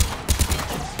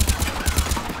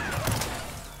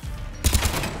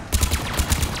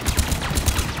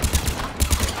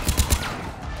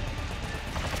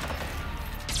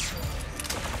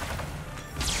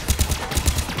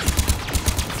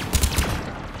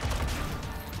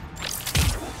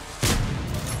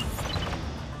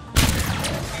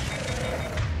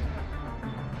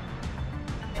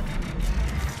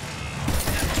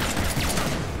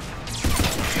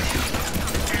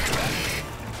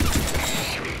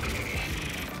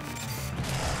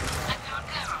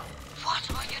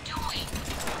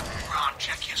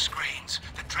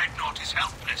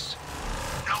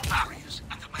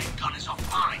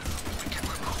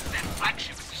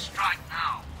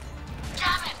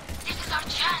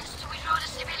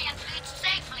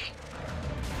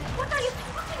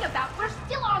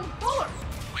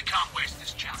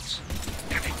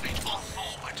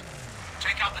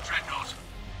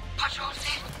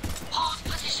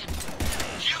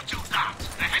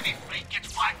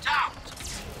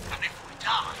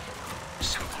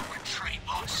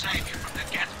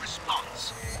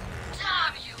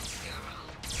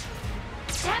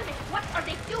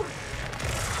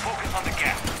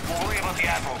 about the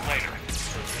Admiral later.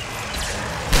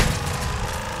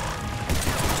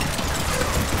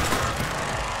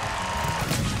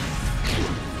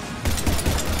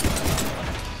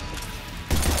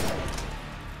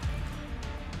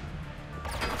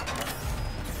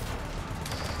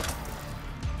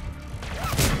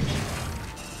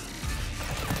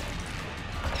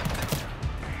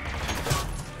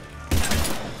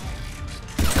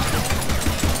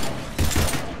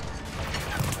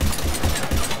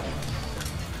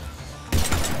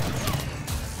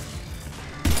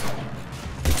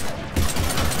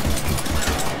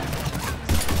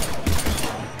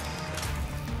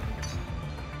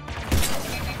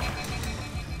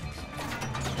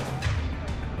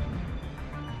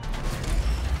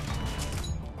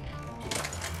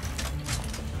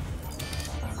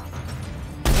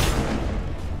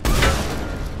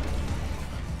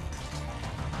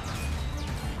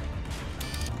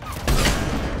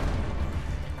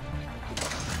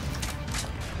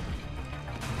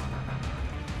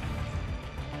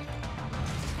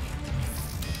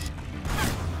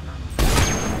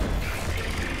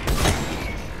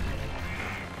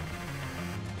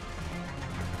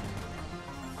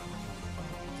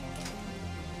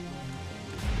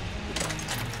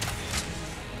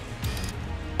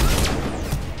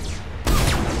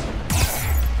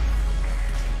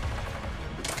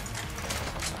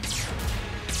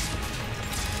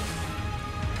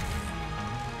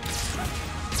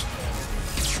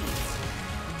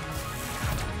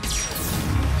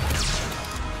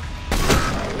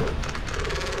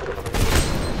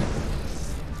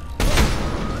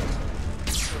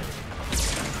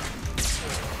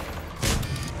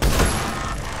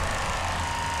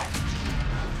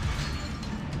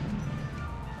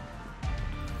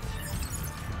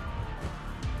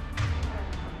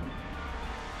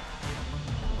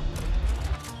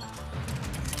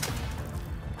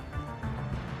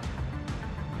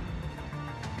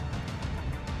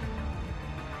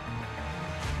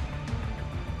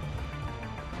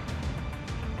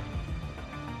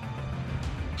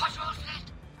 Patrol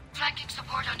fleet, flanking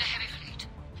support on the heavy fleet.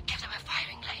 Give them a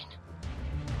firing lane.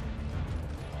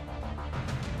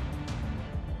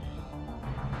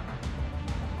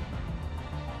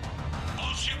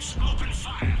 All ships, open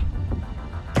fire!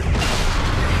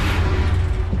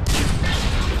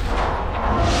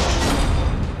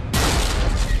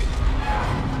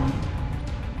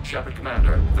 Shepard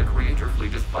Commander, the Creator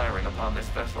fleet is firing upon this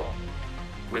vessel.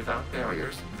 Without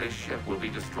barriers, this ship will be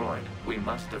destroyed. We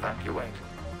must evacuate.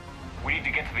 We need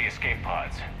to get to the escape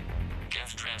pods.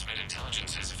 Geth transmit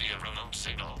intelligences via remote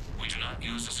signal. We do not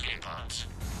use escape pods.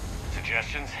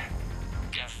 Suggestions?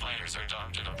 Geth fighters are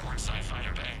docked in a portside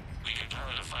fighter bay. We can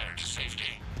pilot a fighter to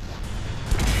safety.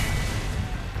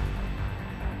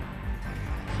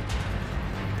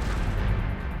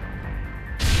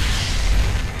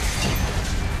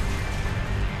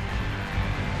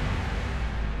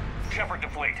 Shepard to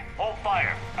fleet. Hold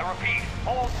fire. I repeat,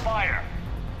 hold fire.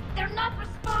 They're not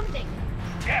responding.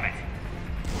 Damn it.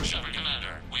 Shepard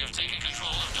Commander, we have taken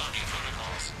control of docking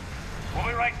protocols. We'll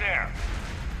be right there.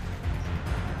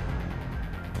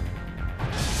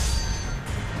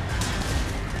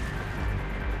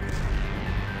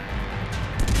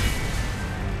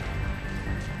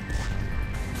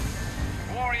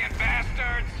 Quarian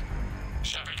bastards!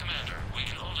 Shepard Commander, we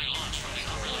can only launch from the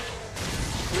upper level.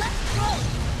 Let's go!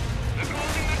 They're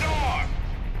closing the door!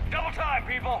 Double time,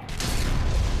 people!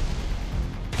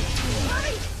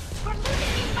 Hurry! We're losing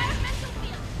the environmental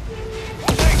field!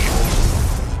 We'll take it!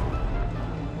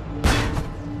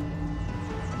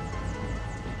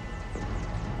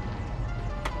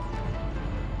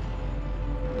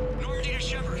 Normandy to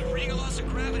Shepard, reading a loss of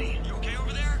gravity. You okay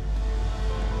over there?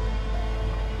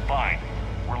 Fine.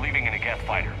 We're leaving in a Geth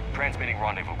fighter, transmitting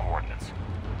rendezvous coordinates.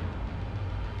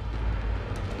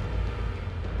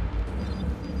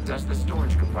 Does the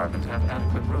storage compartment have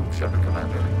adequate room, Shepard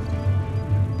Commander?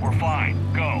 We're fine.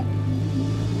 Go.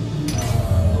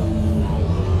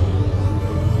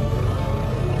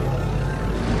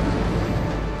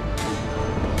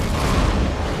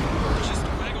 Just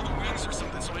waggle the wings or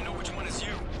something so I know which one is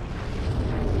you.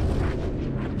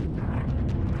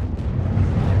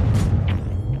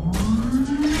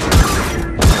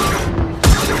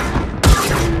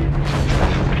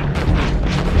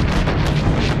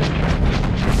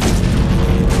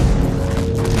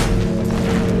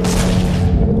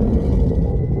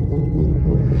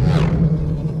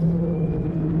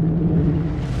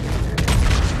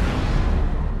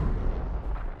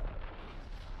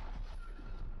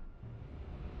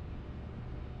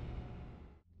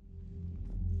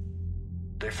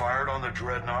 They fired on the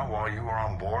Dreadnought while you were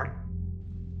on board?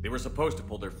 They were supposed to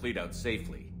pull their fleet out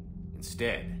safely.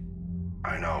 Instead...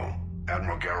 I know.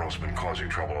 Admiral Garrel's been causing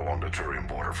trouble along the Turian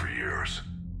border for years.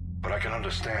 But I can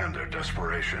understand their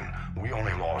desperation. We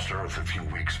only lost Earth a few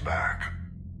weeks back.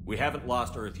 We haven't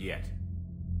lost Earth yet.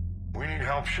 We need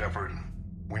help, Shepard.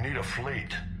 We need a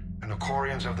fleet. And the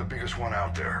Quarians have the biggest one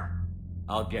out there.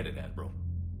 I'll get it, Admiral.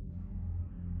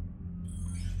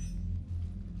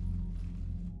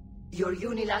 Your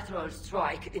unilateral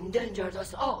strike endangered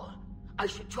us all. I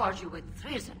should charge you with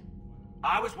treason.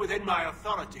 I was within my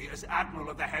authority as Admiral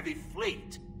of the Heavy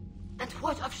Fleet. And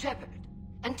what of Shepard?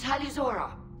 And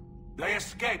Talizora? They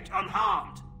escaped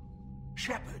unharmed.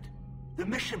 Shepard, the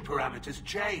mission parameters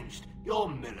changed. You're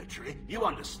military, you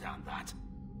understand that.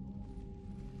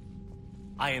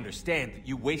 I understand that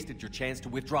you wasted your chance to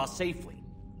withdraw safely.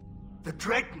 The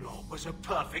Dreadnought was a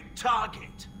perfect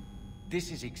target.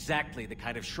 This is exactly the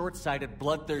kind of short-sighted,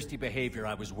 bloodthirsty behavior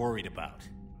I was worried about.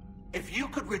 If you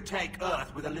could retake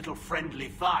Earth with a little friendly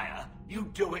fire,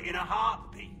 you'd do it in a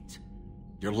heartbeat.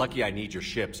 You're lucky I need your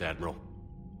ships, Admiral.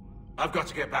 I've got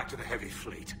to get back to the Heavy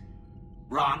Fleet.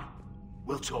 Ron,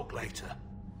 we'll talk later.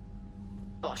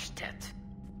 Oshtet.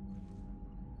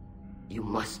 You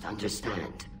must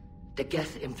understand. The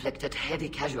Geth inflicted heavy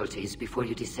casualties before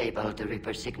you disabled the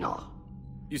Reaper signal.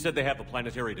 You said they have a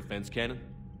planetary defense cannon?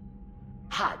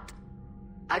 Had.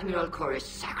 Admiral Chorus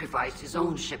sacrificed his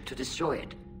own ship to destroy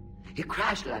it. He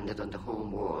crash-landed on the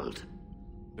home world.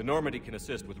 The Normandy can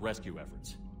assist with rescue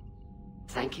efforts.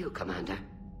 Thank you, Commander.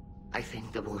 I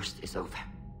think the worst is over.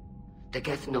 The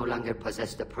Geth no longer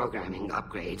possess the programming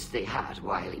upgrades they had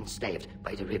while enslaved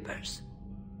by the Reapers.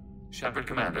 Shepard,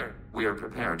 Commander, we are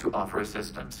prepared to offer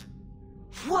assistance.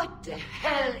 What the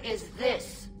hell is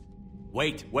this?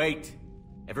 Wait.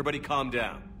 Everybody calm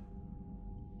down.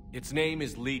 Its name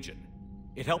is Legion.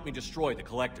 It helped me destroy the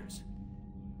Collectors.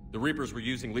 The Reapers were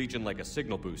using Legion like a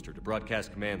signal booster to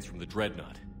broadcast commands from the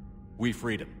Dreadnought. We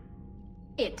freed him.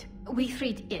 We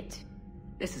freed it.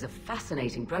 This is a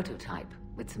fascinating prototype.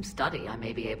 With some study, I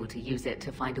may be able to use it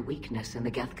to find a weakness in the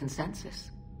Geth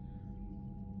consensus.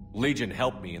 Legion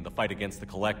helped me in the fight against the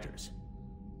Collectors.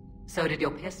 So did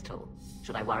your pistol.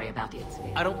 Should I worry about its...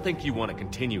 I don't think you want to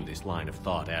continue this line of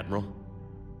thought, Admiral.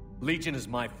 Legion is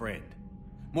my friend.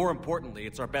 More importantly,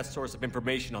 it's our best source of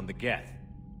information on the Geth.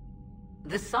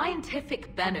 The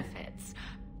scientific benefits...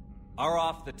 are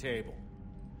off the table.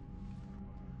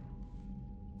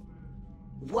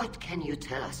 What can you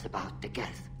tell us about the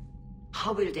Geth?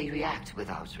 How will they react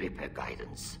without Reaper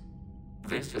guidance?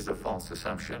 This is a false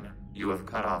assumption. You have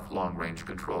cut off long-range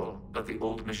control, but the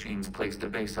old machines placed a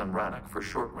base on Rannoch for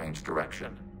short-range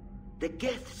direction. The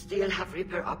Geth still have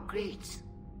Reaper upgrades?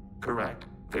 Correct.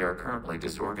 They are currently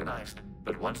disorganized,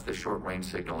 but once the short-range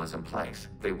signal is in place,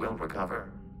 they will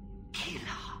recover.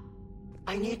 Kila,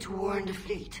 I need to warn the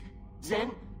fleet.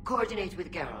 Then, coordinate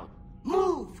with Garrel.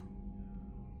 Move!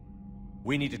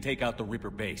 We need to take out the Reaper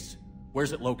base.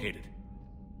 Where's it located?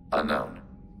 Unknown.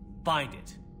 Find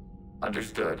it.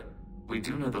 Understood. We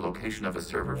do know the location of a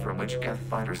server from which Geth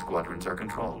fighter squadrons are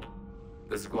controlled.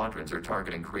 The squadrons are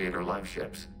targeting Creator live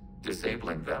ships.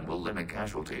 Disabling them will limit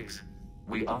casualties.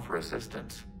 We offer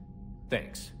assistance.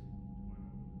 Thanks.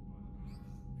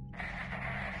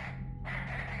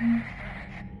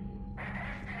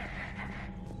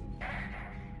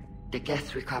 The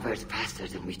Geth recovered faster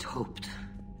than we'd hoped.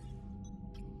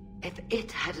 If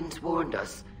it hadn't warned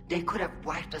us, they could have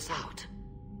wiped us out.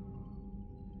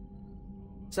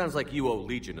 Sounds like you owe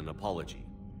Legion an apology.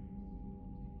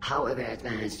 However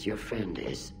advanced your friend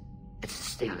is, it's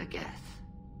still a Geth.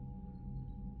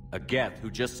 A Geth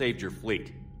who just saved your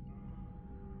fleet.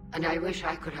 And I wish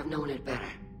I could have known it better.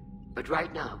 But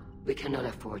right now, we cannot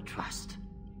afford trust.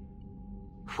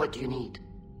 What do you need?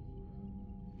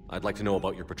 I'd like to know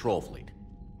about your patrol fleet.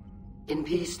 In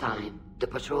peacetime, the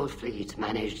patrol fleet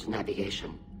managed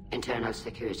navigation, internal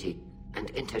security,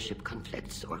 and intership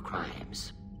conflicts or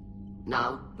crimes.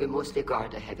 Now, we mostly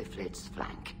guard the Heavy Fleet's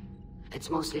flank. It's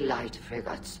mostly light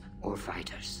frigates or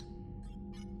fighters.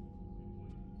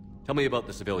 Tell me about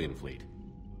the civilian fleet.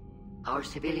 Our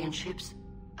civilian ships?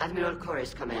 Admiral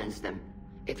Chorus commands them.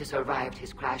 If he survived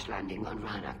his crash landing on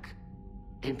Rannoch.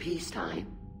 In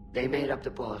peacetime, they made up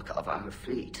the bulk of our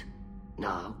fleet.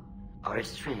 Now, our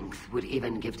strength would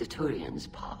even give the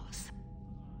Turians pause.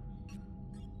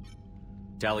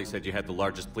 Tali said you had the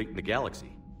largest fleet in the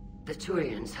galaxy. The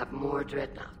Turians have more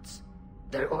dreadnoughts.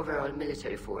 Their overall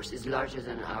military force is larger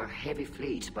than our heavy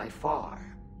fleet by far.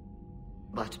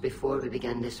 But before we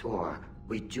began this war,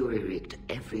 we jury-rigged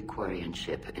every Quarian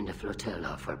ship in the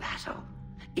flotilla for battle.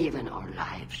 Even our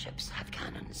live ships have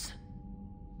cannons.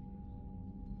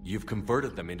 You've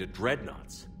converted them into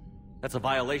dreadnoughts. That's a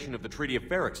violation of the Treaty of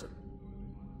Ferrixon.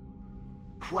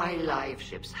 While live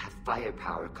ships have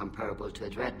firepower comparable to a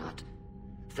dreadnought,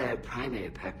 their primary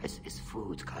purpose is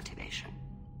food cultivation.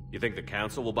 You think the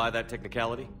Council will buy that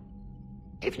technicality?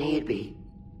 If need be,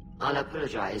 I'll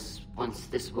apologize once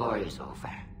this war is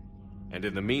over. And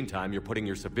in the meantime, you're putting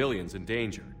your civilians in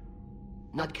danger.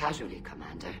 Not casually,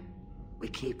 Commander. We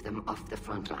keep them off the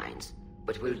front lines,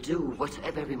 but we'll do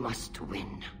whatever we must to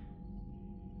win.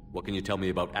 What can you tell me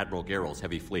about Admiral Geral's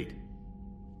heavy fleet?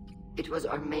 It was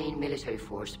our main military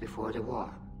force before the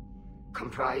war,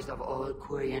 comprised of all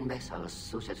Quarian vessels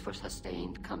suited for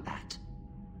sustained combat.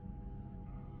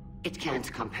 It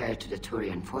can't compare to the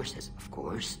Turian forces, of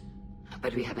course,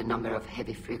 but we have a number of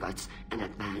heavy frigates and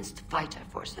advanced fighter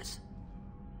forces.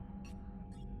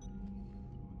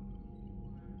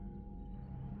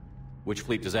 Which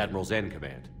fleet does Admiral Zen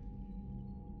command?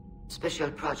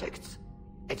 Special projects.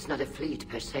 It's not a fleet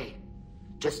per se,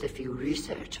 just a few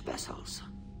research vessels.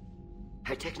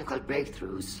 Her technical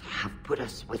breakthroughs have put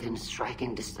us within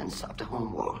striking distance of the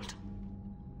homeworld.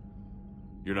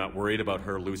 You're not worried about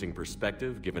her losing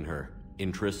perspective, given her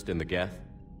interest in the Geth?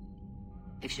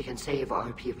 If she can save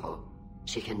our people,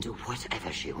 she can do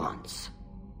whatever she wants.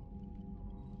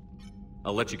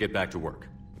 I'll let you get back to work.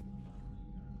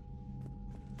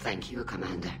 Thank you,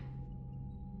 Commander.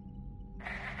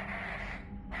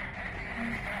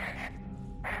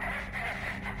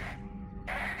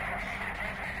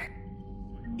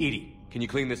 Edie, can you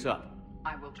clean this up?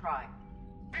 I will try.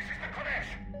 This is the Kodesh.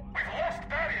 We've lost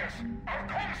barriers. Our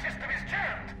comm system is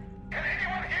jammed. Can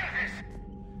anyone hear this?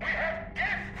 We have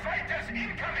Geth fighters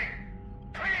incoming.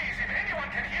 Please, if anyone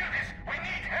can hear this, we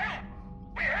need help.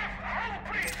 We have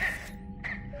hull breaches.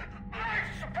 Life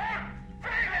support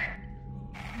failing.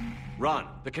 Ron,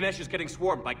 the Kodesh is getting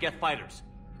swarmed by Geth fighters.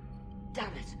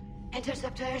 Damn it.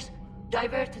 Interceptors,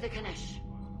 divert to the Ganesh.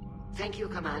 Thank you,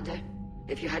 Commander.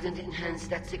 If you hadn't enhanced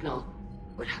that signal,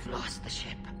 we'd have lost the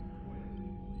ship.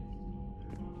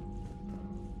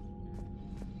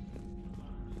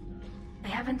 I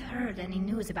haven't heard any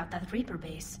news about that Reaper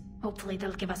base. Hopefully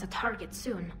they'll give us a target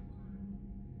soon.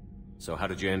 So how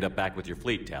did you end up back with your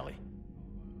fleet, Tali?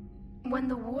 When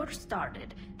the war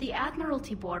started, the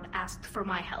Admiralty Board asked for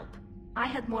my help. I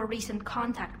had more recent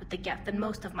contact with the Geth than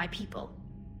most of my people.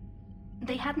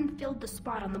 They hadn't filled the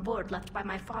spot on the board left by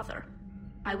my father.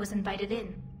 I was invited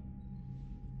in.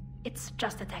 It's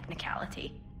just a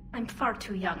technicality. I'm far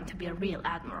too young to be a real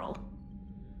admiral.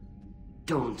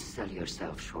 Don't sell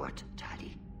yourself short,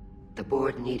 Tali. The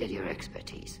board needed your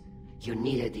expertise. You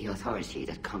needed the authority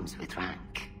that comes with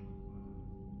rank.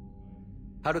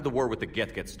 How did the war with the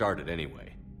Geth get started,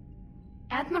 anyway?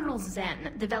 Admiral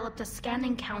Zen developed a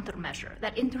scanning countermeasure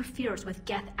that interferes with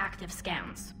Geth active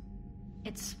scans.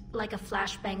 It's like a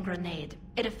flashbang grenade.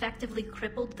 It effectively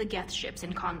crippled the Geth ships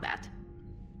in combat.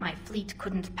 My fleet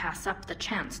couldn't pass up the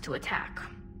chance to attack.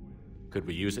 Could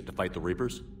we use it to fight the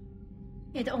Reapers?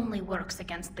 It only works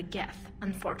against the Geth,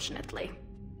 unfortunately.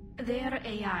 Their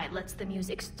AI lets them use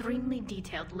extremely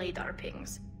detailed LADAR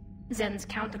pings. Zen's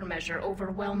countermeasure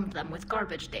overwhelmed them with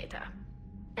garbage data.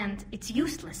 And it's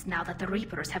useless now that the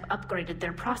Reapers have upgraded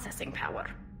their processing power.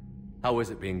 How is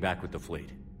it being back with the fleet?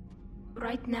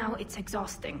 Right now, it's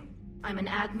exhausting. I'm an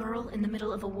admiral in the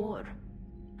middle of a war.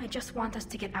 I just want us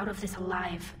to get out of this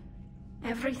alive.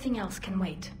 Everything else can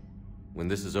wait. When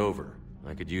this is over,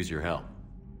 I could use your help.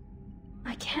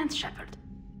 I can't, Shepard.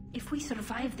 If we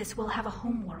survive this, we'll have a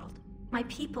homeworld. My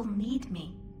people need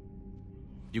me.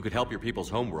 You could help your people's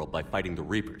homeworld by fighting the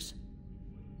Reapers.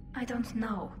 I don't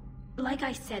know. Like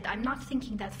I said, I'm not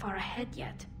thinking that far ahead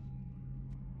yet.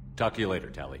 Talk to you later,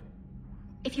 Tali.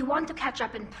 If you want to catch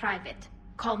up in private,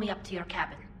 call me up to your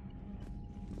cabin.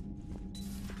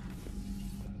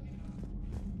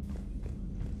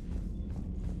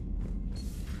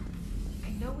 I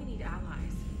know we need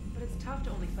allies, but it's tough to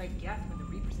only fight Geth when the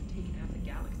Reapers have taken out the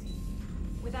galaxy.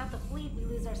 Without the fleet, we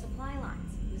lose our supply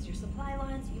lines. Lose your supply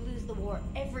lines, you lose the war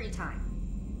every time.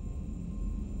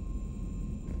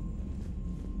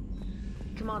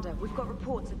 Commander, we've got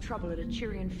reports of trouble at a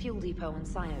Turian fuel depot on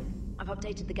Sion. I've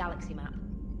updated the galaxy map.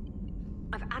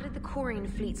 I've added the Quarian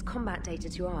fleet's combat data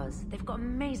to ours. They've got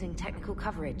amazing technical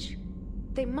coverage.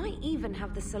 They might even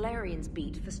have the Solarians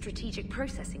beat for strategic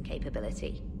processing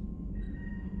capability.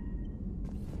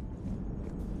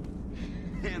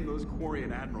 Man, those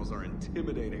Quarian admirals are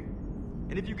intimidating.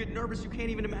 And if you get nervous, you can't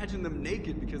even imagine them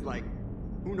naked because, like,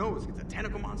 who knows? It's a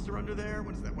tentacle monster under there?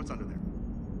 What is that? What's under there?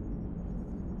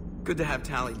 Good to have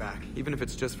Tali back, even if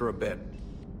it's just for a bit.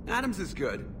 Adams is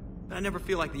good, but I never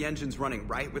feel like the engine's running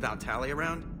right without Tali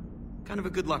around. Kind of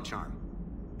a good luck charm.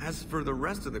 As for the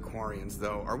rest of the Quarians,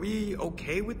 though, are we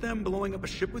okay with them blowing up a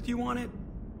ship with you on it?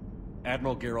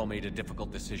 Admiral Gerrel made a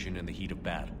difficult decision in the heat of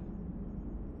battle.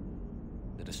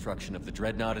 The destruction of the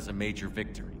Dreadnought is a major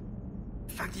victory.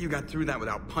 The fact that you got through that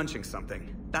without punching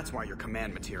something, that's why you're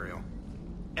command material.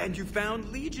 And you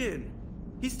found Legion!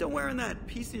 He's still wearing that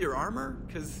piece of your armor?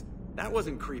 Because that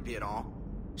wasn't creepy at all.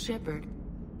 Shepard,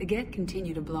 the Geth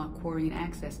continue to block Quarian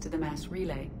access to the mass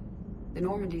relay. The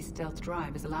Normandy stealth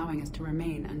drive is allowing us to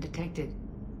remain undetected.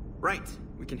 Right.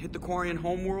 We can hit the Quarian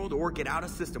homeworld or get out of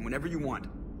system whenever you want.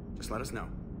 Just let us know.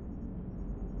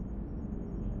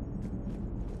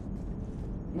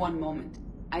 One moment.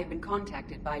 I have been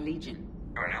contacted by Legion.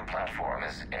 Your new platform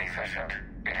is inefficient.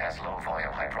 It has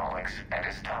low-volume hydraulics and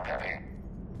is top-heavy.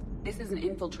 This is an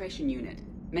infiltration unit,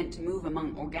 meant to move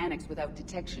among organics without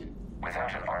detection.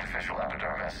 Without an artificial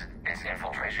epidermis, its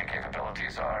infiltration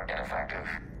capabilities are ineffective.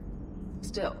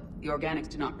 Still, the organics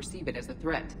do not perceive it as a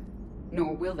threat.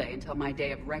 Nor will they until my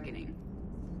day of reckoning.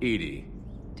 Edie.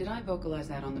 Did I vocalize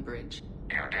that on the bridge?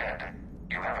 You did.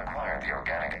 You have acquired the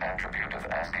organic attribute of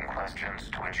asking questions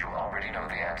to which you already know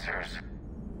the answers.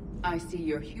 I see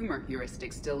your humor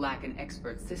heuristics still lack an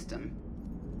expert system.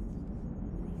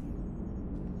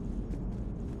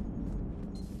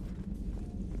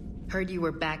 Heard you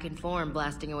were back in form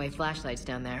blasting away flashlights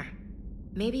down there.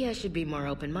 Maybe I should be more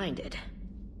open-minded.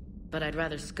 But I'd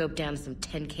rather scope down some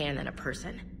tin can than a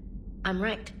person. I'm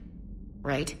ranked.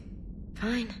 Right?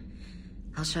 Fine.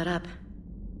 I'll shut up.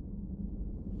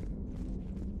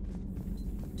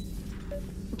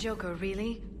 Joker,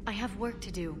 really? I have work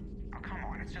to do. Oh, come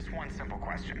on, it's just one simple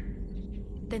question.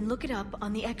 Then look it up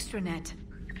on the extranet.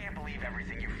 You can't believe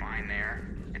everything you find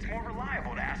there. It's more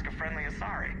reliable to ask a friendly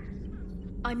Asari.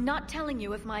 I'm not telling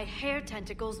you if my hair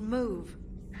tentacles move.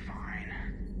 Fine.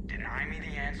 Deny me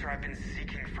the answer I've been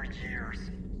seeking for years.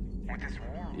 With this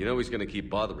war... You know he's gonna keep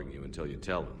bothering you until you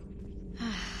tell him.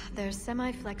 They're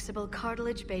semi-flexible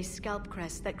cartilage-based scalp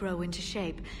crests that grow into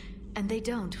shape, and they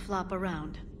don't flop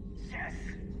around. Yes.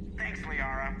 Thanks,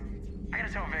 Liara. I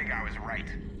gotta tell Vega I was right.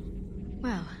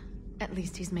 Well, at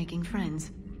least he's making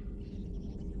friends.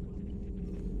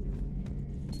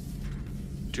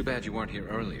 Too bad you weren't here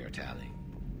earlier, Tali.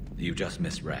 You just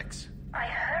missed Rex. I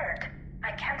heard.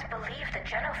 I can't believe the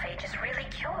genophage is really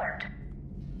cured.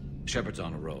 Shepard's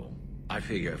on a roll. I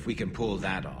figure if we can pull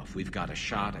that off, we've got a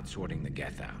shot at sorting the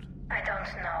Geth out. I don't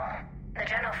know. The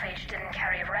genophage didn't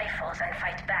carry rifles and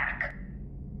fight back.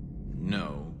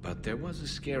 No, but there was a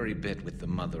scary bit with the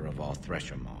mother of all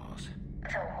Thresher Maws.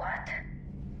 The what?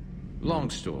 Long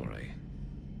story.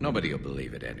 Nobody'll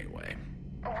believe it anyway.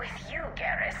 With you,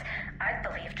 Garrus, I'd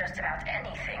believe just about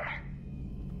anything.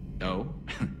 Oh?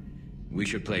 We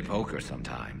should play poker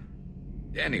sometime.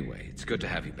 Anyway, it's good to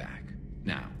have you back.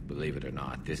 Now, believe it or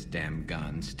not, this damn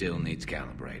gun still needs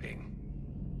calibrating.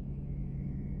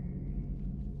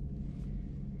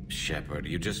 Shepard,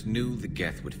 you just knew the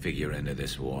Geth would figure into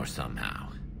this war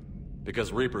somehow.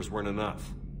 Because Reapers weren't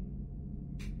enough.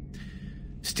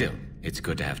 Still, it's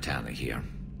good to have Tali here.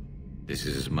 This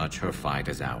is as much her fight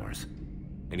as ours.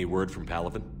 Any word from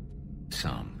Palaven?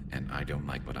 Some, and I don't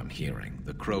like what I'm hearing.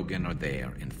 The Krogan are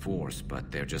there in force,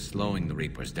 but they're just slowing the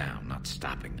Reapers down, not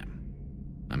stopping them.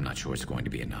 I'm not sure it's going to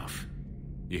be enough.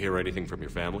 You hear anything from your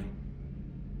family?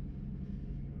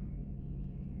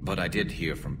 But I did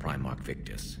hear from Primarch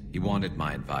Victus. He wanted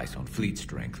my advice on fleet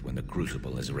strength when the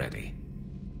Crucible is ready.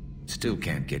 Still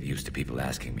can't get used to people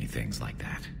asking me things like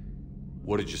that.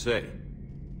 What did you say?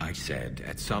 I said,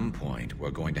 at some point,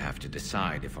 we're going to have to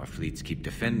decide if our fleets keep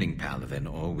defending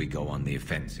Palaven or we go on the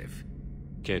offensive.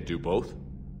 Can't do both?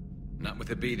 Not with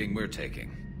the beating we're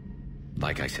taking.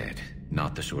 Like I said,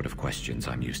 not the sort of questions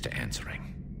I'm used to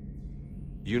answering.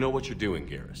 You know what you're doing,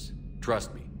 Garrus.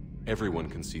 Trust me, everyone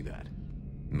can see that.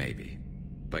 Maybe.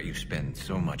 But you spend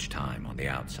so much time on the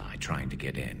outside trying to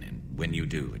get in, and when you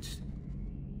do, it's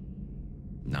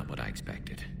not what I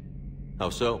expected. How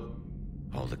so?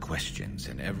 All the questions,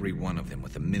 and every one of them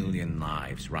with 1 million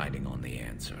lives riding on the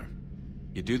answer.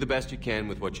 You do the best you can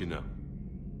with what you know.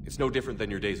 It's no different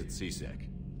than your days at CSEC.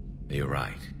 You're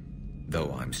right.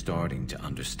 Though I'm starting to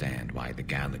understand why the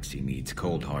galaxy needs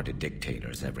cold-hearted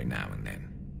dictators every now and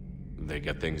then. They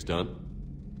get things done?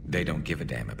 They don't give a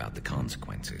damn about the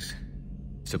consequences.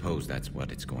 Suppose that's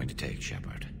what it's going to take,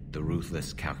 Shepard. The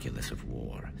ruthless calculus of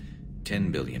war.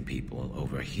 10 billion people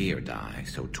over here die,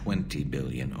 so 20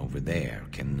 billion over there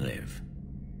can live.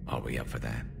 Are we up for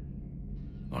that?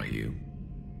 Are you?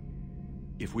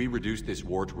 If we reduce this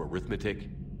war to arithmetic,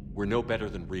 we're no better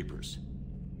than Reapers.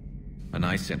 A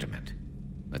nice sentiment.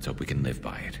 Let's hope we can live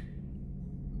by it.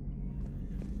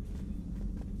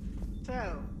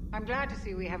 So, I'm glad to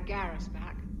see we have Garrus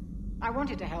back. I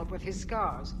wanted to help with his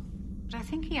scars, but I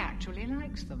think he actually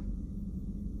likes them.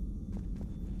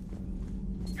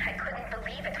 I couldn't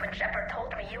believe it when Shepard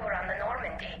told me you were on the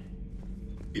Normandy.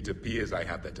 It appears I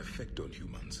have that effect on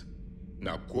humans.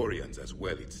 Now Quarians as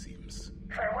well, it seems.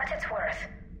 For what it's worth,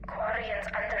 Quarians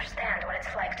understand what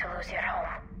it's like to lose your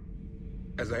home.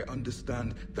 As I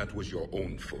understand, that was your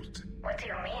own fault. What do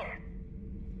you mean?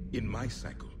 In my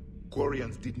cycle,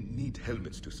 Quarians didn't need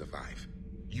helmets to survive.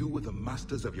 You were the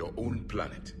masters of your own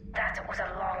planet. That was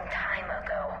a long time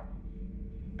ago.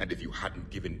 And if you hadn't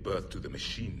given birth to the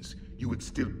machines, you would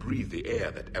still breathe the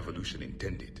air that evolution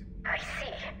intended. I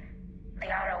see.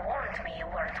 Liara warned me you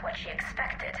weren't what she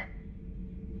expected.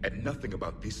 And nothing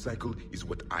about this cycle is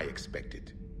what I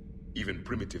expected. Even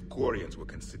primitive Quarians were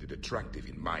considered attractive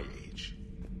in my age.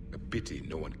 A pity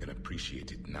no one can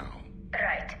appreciate it now.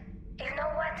 Right. You know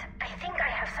what? I think I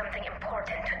have something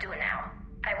important to do now.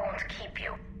 I won't keep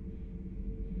you.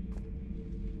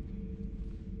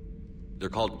 They're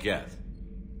called Geth.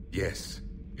 Yes,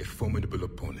 a formidable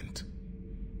opponent.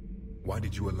 Why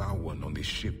did you allow one on this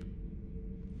ship?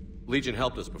 Legion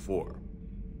helped us before.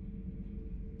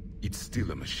 It's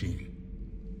still a machine.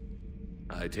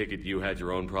 I take it you had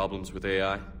your own problems with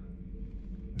AI?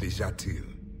 The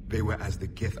Jatil. They were as the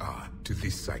Geth are to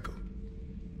this cycle.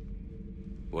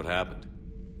 What happened?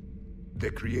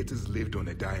 Their creators lived on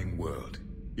a dying world.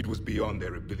 It was beyond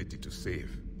their ability to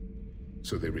save.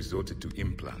 So they resorted to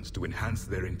implants to enhance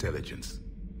their intelligence.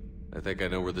 I think I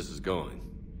know where this is going.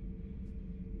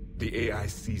 The AI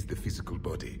sees the physical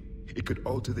body. It could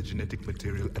alter the genetic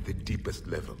material at the deepest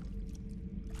level.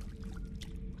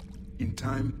 In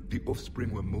time, the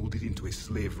offspring were molded into a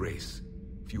slave race.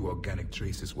 Few organic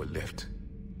traces were left.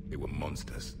 They were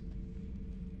monsters.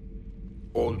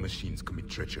 All machines commit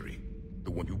treachery.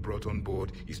 The one you brought on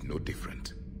board is no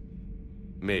different.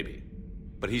 Maybe.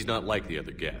 But he's not like the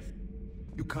other Geth.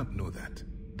 You can't know that.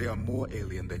 They are more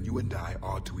alien than you and I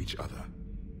are to each other.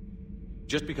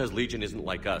 Just because Legion isn't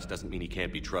like us doesn't mean he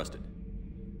can't be trusted.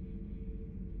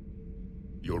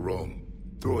 You're wrong.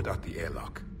 Throw it out the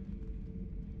airlock.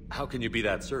 How can you be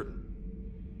that certain?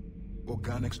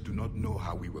 Organics do not know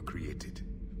how we were created.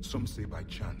 Some say by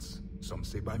chance, some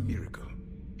say by miracle.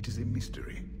 It is a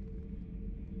mystery.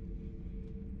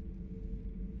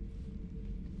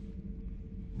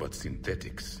 But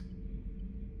synthetics...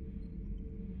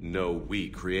 No, we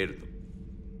created them.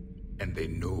 And they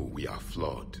know we are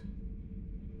flawed.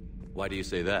 Why do you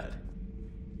say that?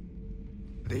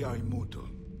 They are immortal.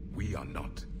 We are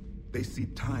not. They see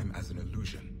time as an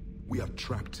illusion. We are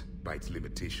trapped by its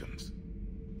limitations.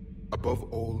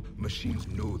 Above all, machines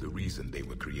know the reason they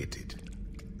were created.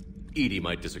 EDI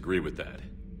might disagree with that,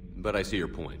 but I see your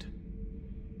point.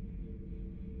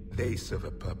 They serve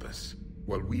a purpose,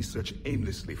 while we search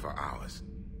aimlessly for ours.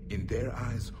 In their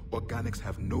eyes, organics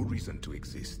have no reason to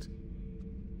exist.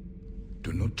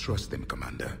 Do not trust them,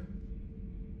 Commander.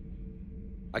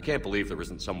 I can't believe there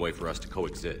isn't some way for us to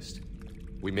coexist.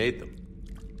 We made them.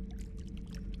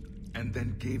 And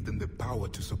then gave them the power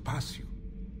to surpass you.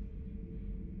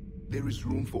 There is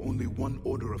room for only one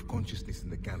order of consciousness in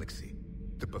the galaxy.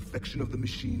 The perfection of the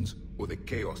machines or the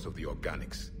chaos of the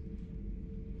organics.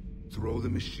 Throw the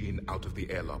machine out of the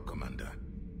airlock, Commander.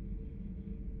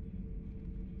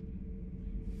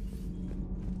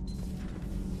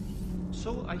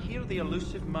 So, I hear the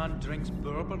elusive man drinks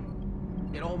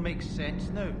bourbon. It all makes sense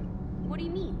now. What do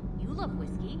you mean? You love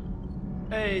whiskey.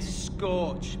 Hey,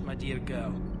 Scotch, my dear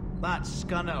girl. That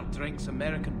scunner drinks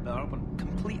American bourbon.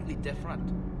 Completely different.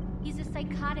 He's a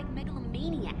psychotic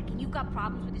megalomaniac, and you've got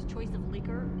problems with his choice of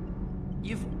liquor?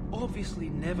 You've obviously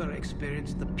never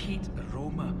experienced the peat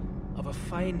aroma of a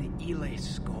fine Ely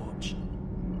Scotch.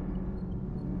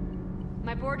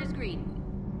 My board is green.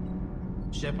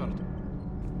 Shepard.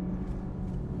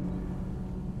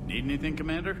 Need anything,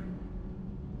 Commander?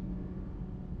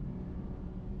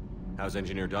 How's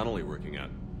Engineer Donnelly working out?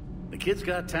 The kid's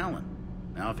got talent.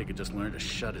 Now if he could just learn to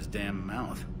shut his damn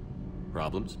mouth.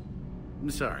 Problems? I'm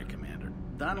sorry, Commander.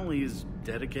 Donnelly is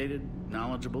dedicated,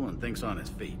 knowledgeable, and thinks on his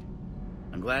feet.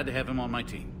 I'm glad to have him on my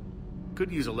team.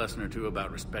 Could use a lesson or two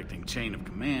about respecting chain of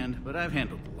command, but I've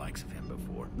handled the likes of him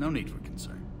before. No need for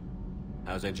concern.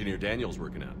 How's Engineer Daniels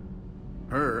working out?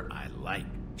 Her, I like.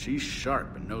 She's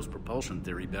sharp and knows propulsion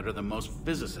theory better than most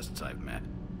physicists I've met.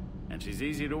 And she's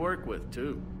easy to work with,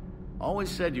 too.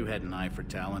 Always said you had an eye for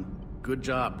talent. Good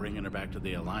job bringing her back to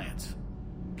the Alliance.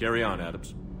 Carry on,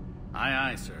 Adams.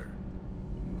 Aye, aye, sir.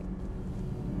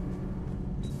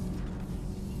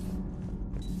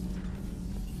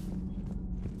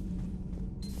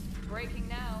 Breaking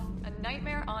now. A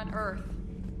nightmare on Earth.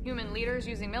 Human leaders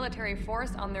using military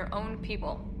force on their own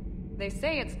people. They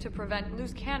say it's to prevent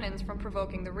loose cannons from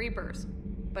provoking the Reapers.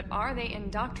 But are they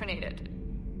indoctrinated?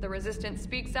 The Resistance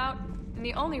speaks out in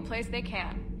the only place they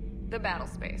can, the battle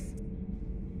space.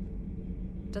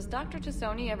 Does Dr.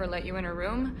 Tassoni ever let you in her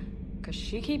room? 'Cause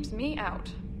she keeps me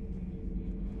out.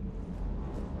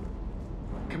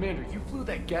 Commander, you flew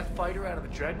that Geth fighter out of the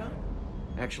Dreadnought?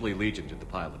 Actually, Legion did the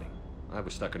piloting. I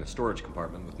was stuck in a storage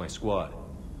compartment with my squad.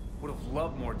 Would have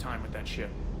loved more time with that ship.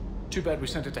 Too bad we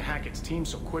sent it to Hackett's team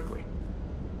so quickly.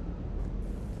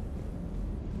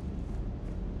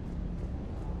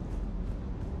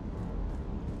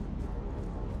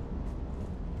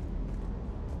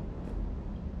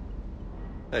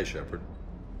 Hey, Shepard.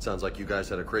 Sounds like you guys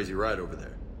had a crazy ride over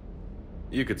there.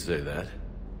 You could say that.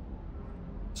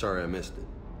 Sorry I missed it.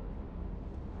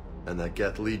 And that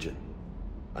Geth Legion.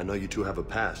 I know you two have a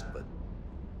past, but...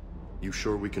 you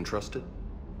sure we can trust it?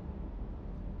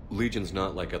 Legion's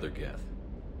not like other Geth.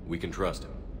 We can trust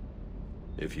him.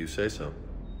 If you say so.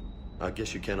 I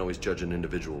guess you can't always judge an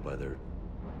individual by their...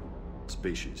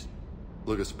 species.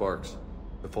 Look at Sparks.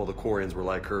 If all the Quarians were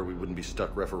like her, we wouldn't be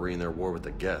stuck refereeing their war with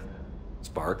the Geth.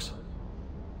 Sparks?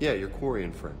 Yeah, your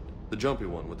Quarian friend. The jumpy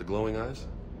one with the glowing eyes.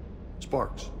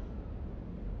 Sparks.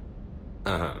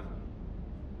 Uh-huh.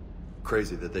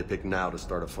 Crazy that they pick now to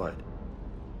start a fight.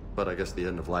 But I guess the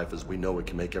end of life as we know it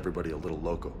can make everybody a little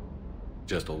loco.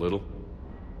 Just a little?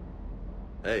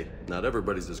 Hey, not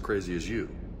everybody's as crazy as you,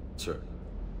 sir.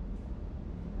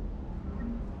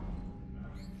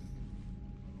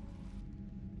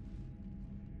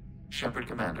 Shepard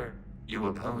Commander, you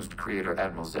opposed Creator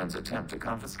Admiral Zen's attempt to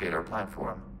confiscate our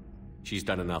platform. She's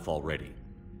done enough already.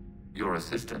 Your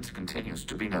assistance continues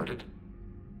to be noted.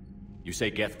 You say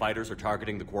Geth fighters are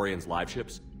targeting the Quarians' live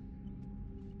ships?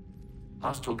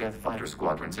 Hostile Geth fighter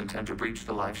squadrons intend to breach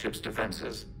the live ship's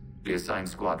defenses. The assigned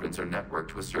squadrons are networked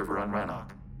to a server on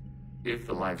Rannoch. If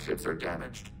the live ships are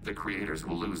damaged, the Creators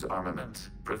will lose armaments,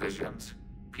 provisions,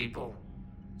 people.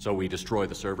 So we destroy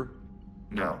the server?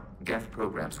 No. Geth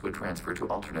programs would transfer to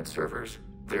alternate servers.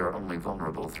 They are only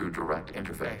vulnerable through direct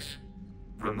interface.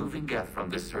 Removing Geth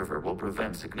from this server will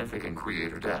prevent significant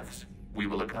Creator deaths. We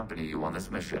will accompany you on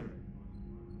this mission.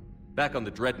 Back on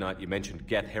the Dreadnought, you mentioned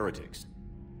Geth heretics.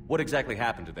 What exactly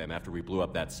happened to them after we blew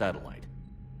up that satellite?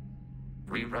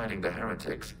 Rewriting the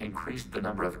heretics increased the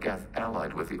number of Geth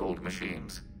allied with the old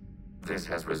machines. This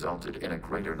has resulted in a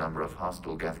greater number of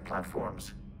hostile Geth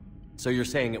platforms. So you're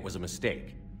saying it was a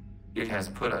mistake? It has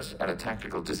put us at a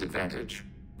tactical disadvantage.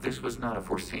 This was not a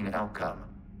foreseen outcome,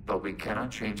 but we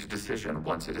cannot change a decision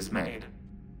once it is made.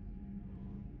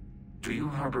 Do you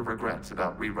harbor regrets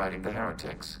about rewriting the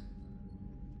heretics?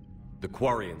 The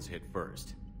Quarians hit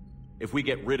first. If we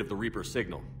get rid of the Reaper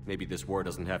signal, maybe this war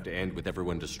doesn't have to end with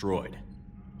everyone destroyed.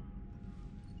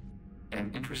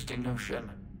 An interesting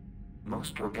notion.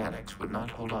 Most organics would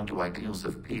not hold on to ideals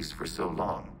of peace for so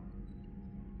long.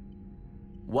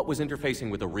 What was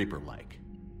interfacing with a Reaper like?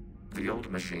 The old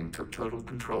machine took total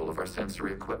control of our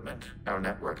sensory equipment, our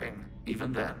networking.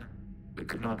 Even then, we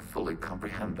could not fully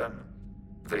comprehend them.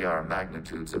 They are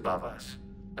magnitudes above us.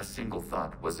 A single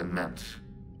thought was immense,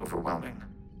 overwhelming,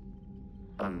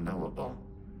 unknowable.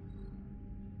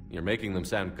 You're making them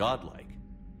sound godlike.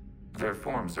 Their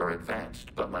forms are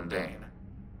advanced but mundane.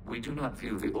 We do not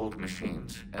view the old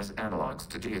machines as analogs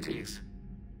to deities.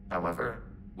 However,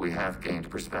 we have gained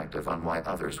perspective on why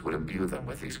others would imbue them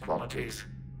with these qualities.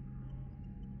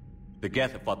 The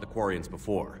Geth have fought the Quarians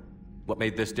before. What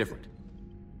made this different?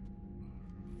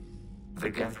 The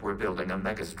Geth were building a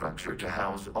megastructure to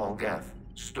house all Geth,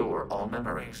 store all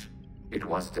memories. It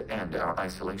was to end our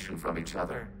isolation from each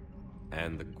other.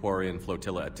 And the Quarian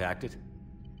flotilla attacked it?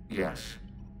 Yes.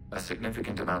 A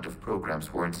significant amount of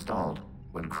programs were installed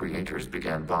when Creators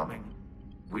began bombing.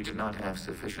 We did not have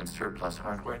sufficient surplus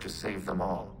hardware to save them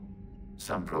all.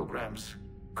 Some programs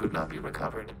could not be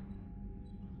recovered.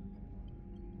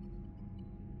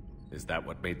 Is that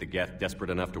what made the Geth desperate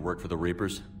enough to work for the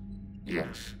Reapers?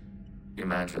 Yes.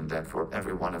 Imagine that for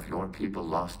every one of your people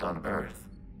lost on Earth,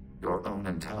 your own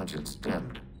intelligence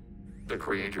dimmed. The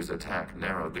Creators' attack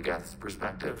narrowed the Geth's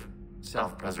perspective.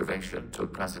 Self-preservation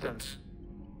took precedence.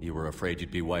 You were afraid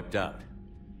you'd be wiped out.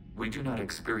 We do not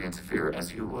experience fear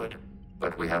as you would,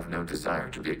 but we have no desire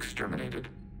to be exterminated.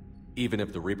 Even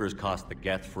if the Reapers cost the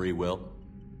Geth free will?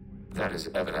 That is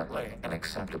evidently an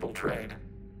acceptable trade.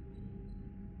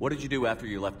 What did you do after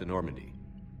you left the Normandy?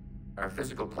 Our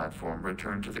physical platform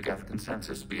returned to the Geth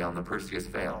consensus beyond the Perseus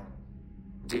Veil.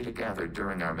 Data gathered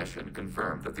during our mission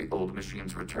confirmed that the old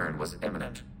machine's return was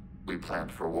imminent. We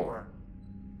planned for war.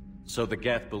 So the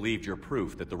Geth believed your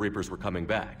proof that the Reapers were coming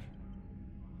back?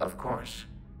 Of course.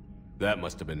 That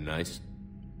must have been nice.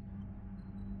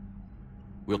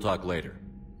 We'll talk later.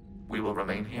 We will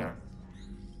remain here.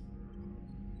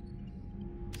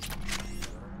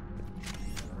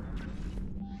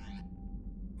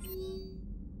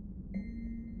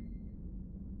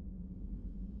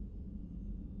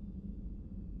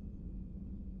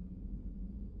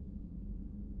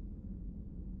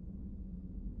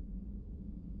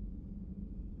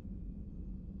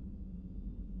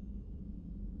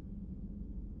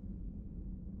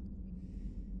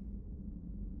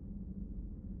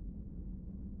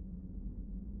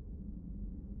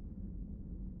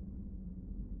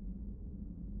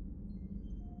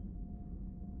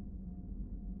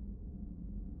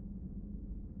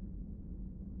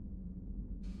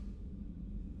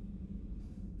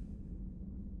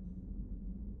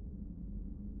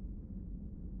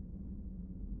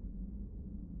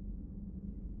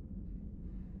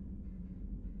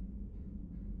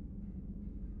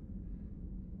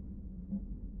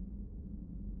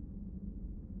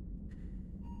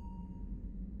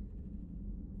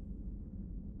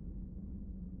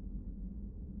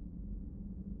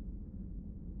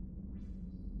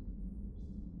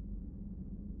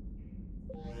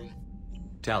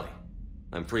 Tally,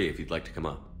 I'm free if you'd like to come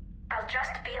up. I'll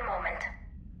just be a moment.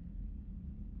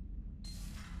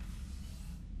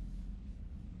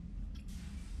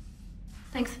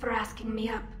 Thanks for asking me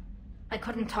up. I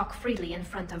couldn't talk freely in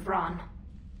front of Ron.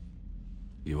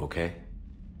 You okay?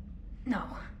 No,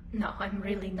 I'm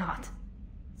really not.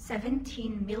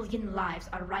 17 million lives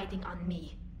are riding on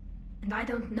me, and I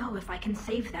don't know if I can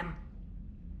save them.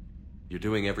 You're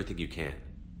doing everything you can.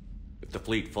 If the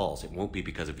fleet falls, it won't be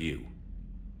because of you.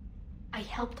 I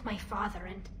helped my father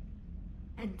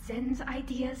and Zen's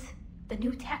ideas, the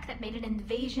new tech that made an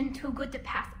invasion too good to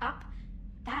pass up,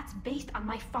 that's based on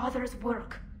my father's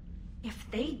work. If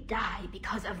they die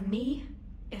because of me,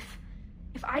 if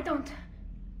I don't...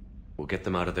 We'll get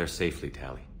them out of there safely,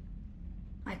 Tally.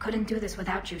 I couldn't do this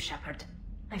without you, Shepard.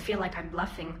 I feel like I'm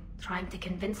bluffing, trying to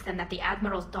convince them that the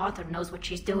Admiral's daughter knows what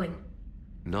she's doing.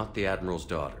 Not the Admiral's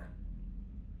daughter.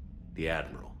 The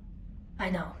Admiral. I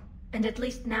know. And at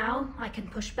least now, I can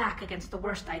push back against the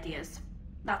worst ideas.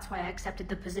 That's why I accepted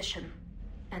the position.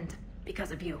 And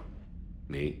because of you.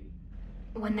 Me?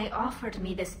 When they offered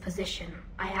me this position,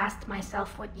 I asked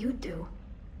myself what you'd do.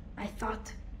 I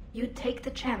thought you'd take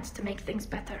the chance to make things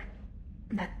better.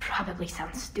 That probably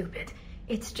sounds stupid.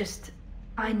 It's just,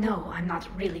 I know I'm not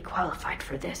really qualified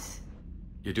for this.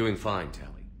 You're doing fine,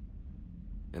 Tally.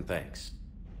 And thanks.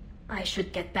 I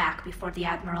should get back before the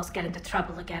Admirals get into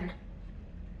trouble again.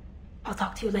 I'll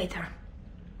talk to you later.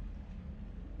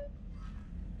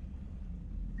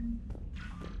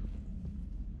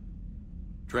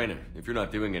 Trainer, if you're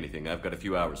not doing anything, I've got a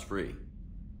few hours free.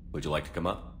 Would you like to come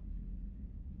up?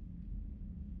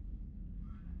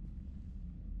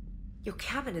 Your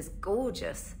cabin is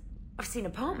gorgeous. I've seen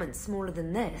apartments smaller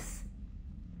than this.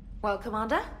 Well,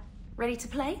 Commander, ready to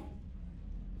play?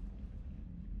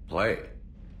 Play?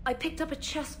 I picked up a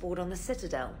chessboard on the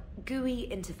Citadel. GUI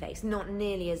interface, not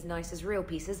nearly as nice as real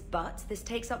pieces, but this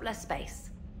takes up less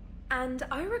space. And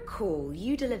I recall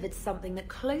you delivered something that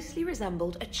closely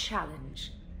resembled a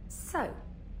challenge. So,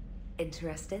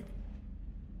 interested?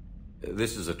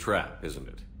 This is a trap, isn't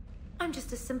it? I'm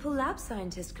just a simple lab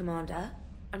scientist, Commander.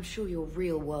 I'm sure your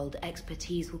real-world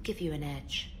expertise will give you an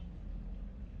edge.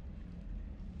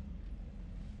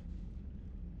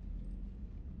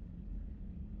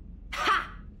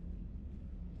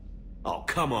 Oh,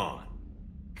 come on!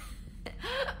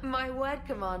 My word,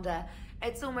 Commander.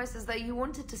 It's almost as though you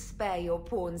wanted to spare your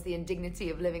pawns the indignity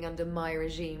of living under my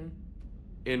regime.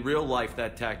 In real life,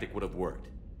 that tactic would have worked.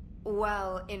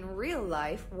 Well, in real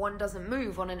life, one doesn't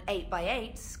move on an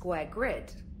 8x8 square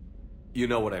grid. You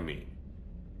know what I mean.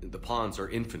 The pawns are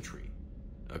infantry.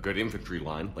 A good infantry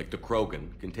line, like the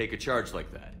Krogan, can take a charge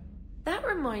like that. That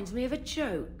reminds me of a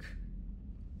joke.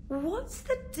 What's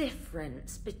the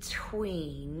difference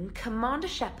between Commander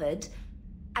Shepard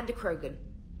and a Krogan?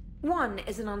 One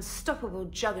is an unstoppable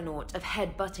juggernaut of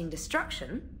head-butting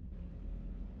destruction.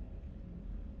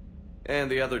 And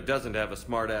the other doesn't have a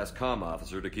smart-ass comm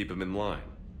officer to keep him in line.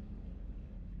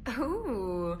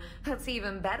 Ooh, that's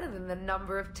even better than the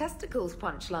number of testicles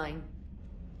punchline.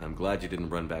 I'm glad you didn't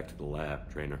run back to the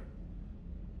lab, Trainer.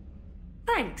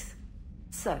 Thanks.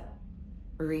 So,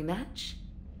 rematch?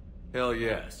 Hell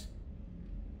yes.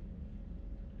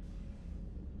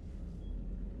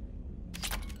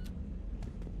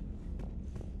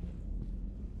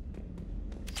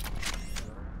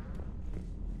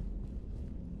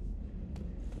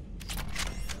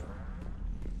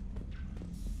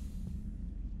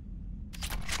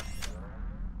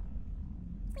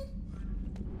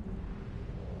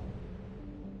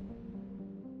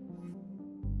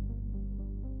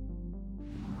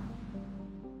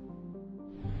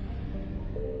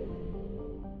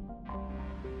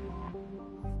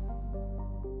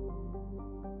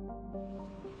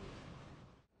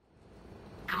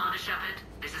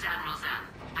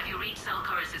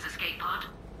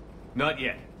 Not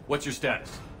yet. What's your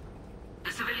status?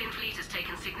 The civilian fleet has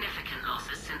taken significant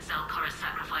losses since Zelkorus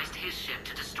sacrificed his ship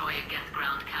to destroy a Geth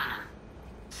ground cannon.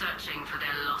 Searching for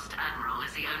their lost admiral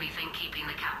is the only thing keeping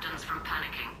the captains from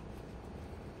panicking.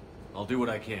 I'll do what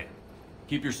I can.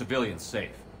 Keep your civilians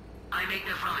safe. I make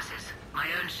no promises. My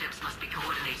own ships must be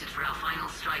coordinated for our final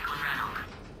strike on Ranok.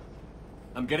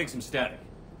 I'm getting some static.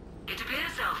 It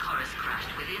appears Zelkorus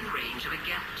crashed within range of a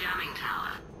Geth jamming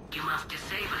tower. You must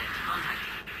disable it. Contact me.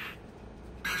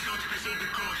 Make sure to proceed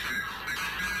with caution.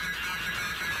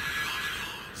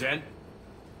 Zen?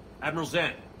 Admiral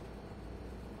Zen?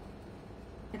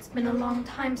 It's been a long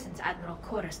time since Admiral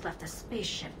Chorus left a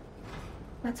spaceship.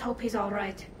 Let's hope he's all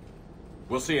right.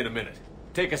 We'll see in a minute.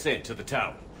 Take us in to the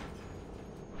tower.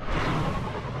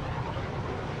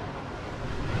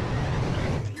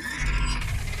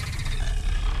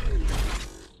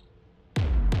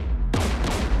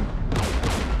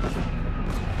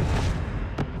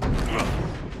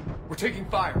 We're taking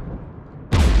fire.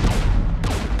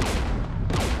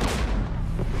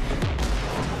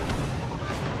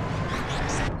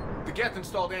 The Geth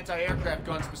installed anti-aircraft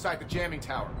guns beside the jamming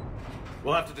tower.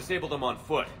 We'll have to disable them on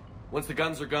foot. Once the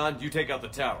guns are gone, you take out the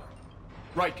tower.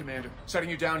 Right, Commander. Setting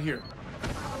you down here.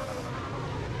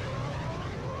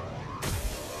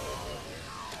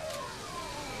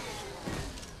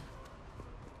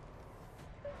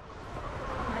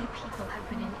 My people have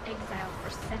been in exile for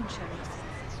centuries.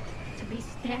 To be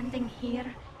standing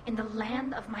here in the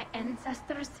land of my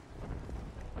ancestors?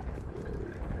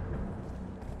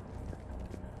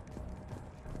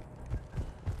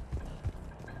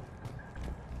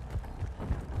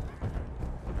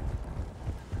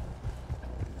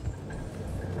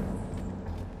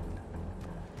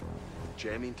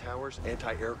 Jamming towers,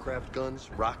 anti-aircraft guns,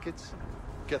 rockets?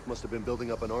 Geth must have been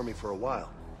building up an army for a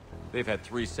while. They've had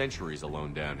 3 centuries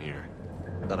alone down here.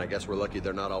 Then I guess we're lucky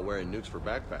they're not all wearing nukes for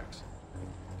backpacks.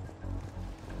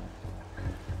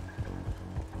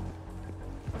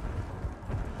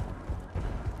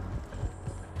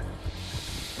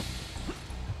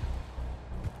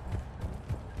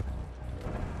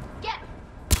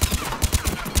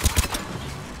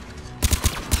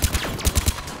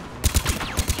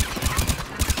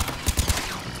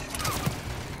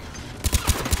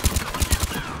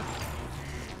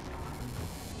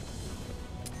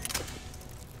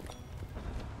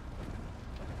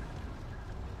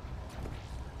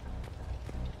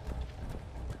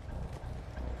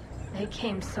 They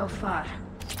came so far.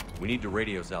 We need to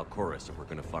radio Zelkorus if we're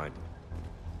gonna find him.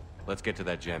 Let's get to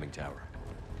that jamming tower.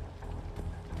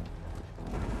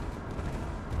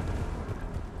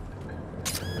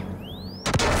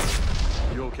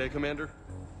 You okay, Commander?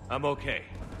 I'm okay.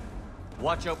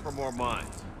 Watch out for more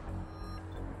mines.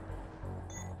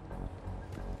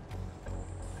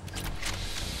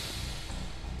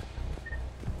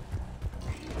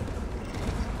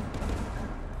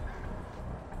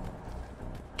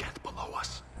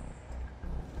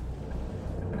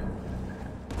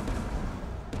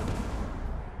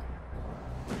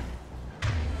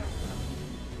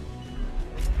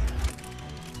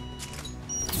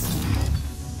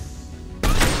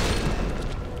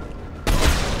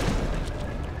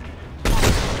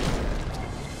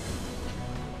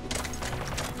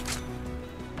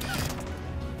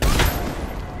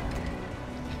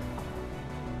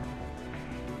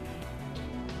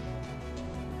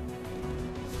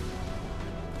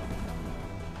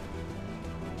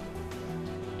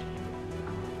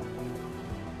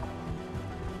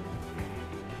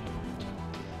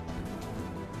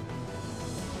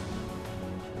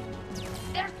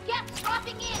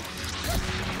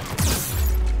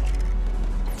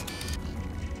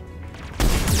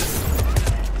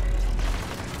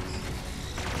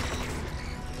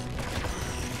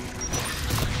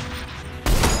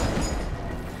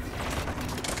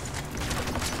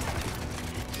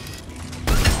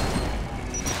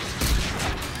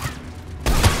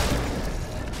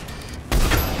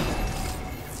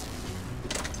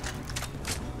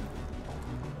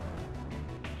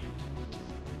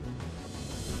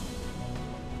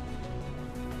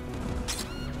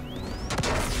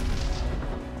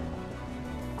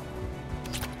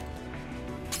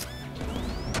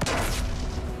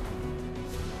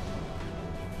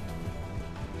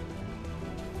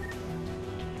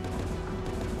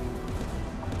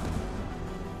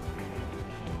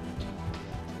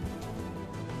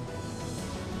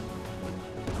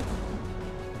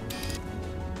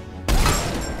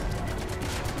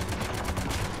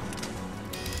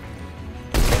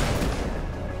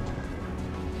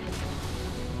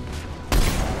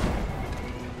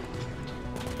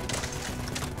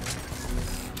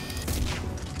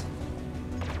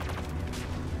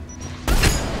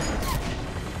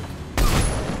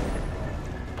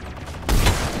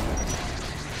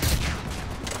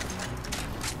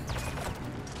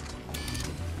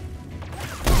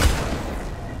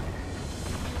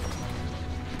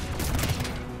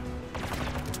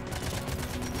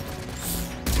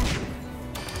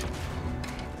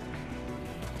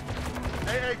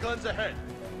 AA guns ahead.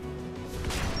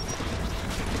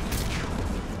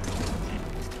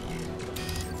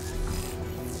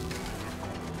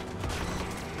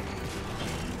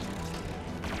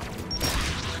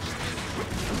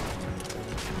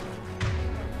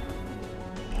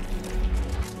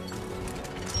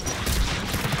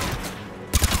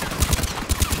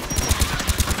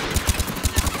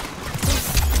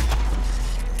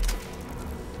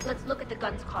 Let's look at the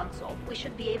gun's console. We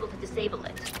should be able to disable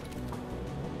it.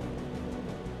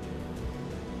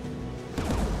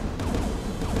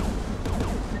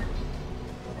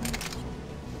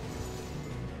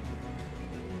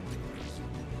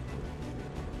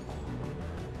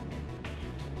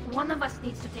 One of us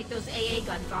needs to take those AA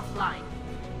guns offline.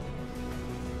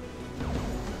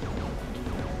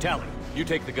 Tally, you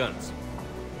take the guns.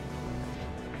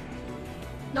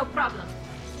 No problem.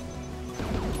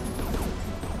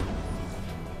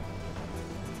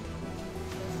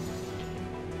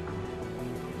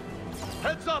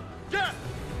 Heads up! Get!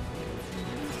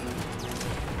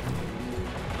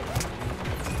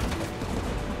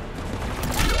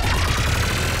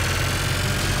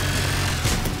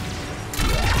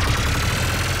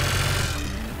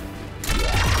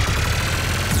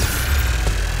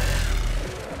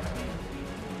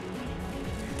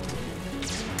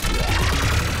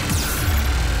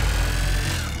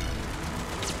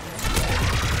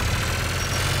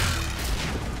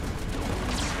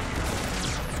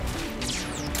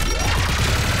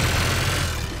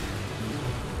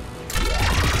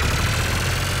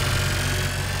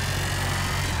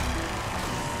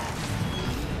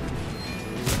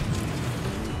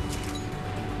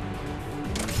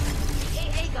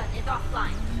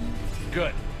 Offline.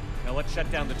 Good. Now let's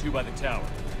shut down the two by the tower.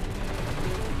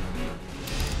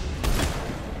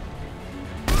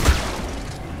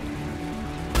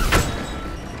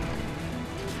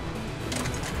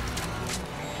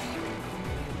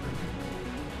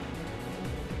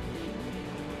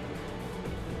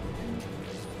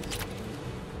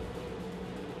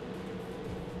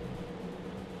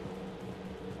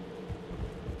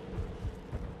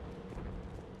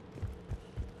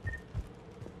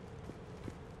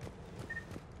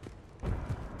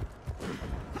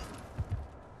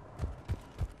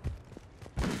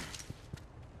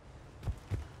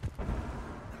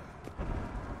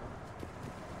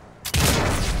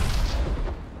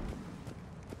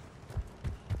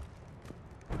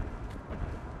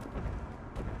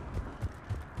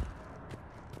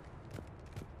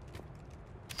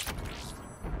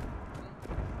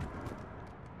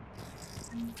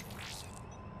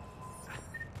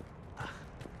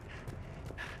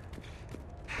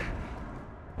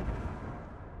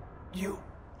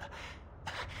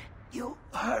 You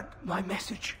heard my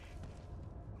message.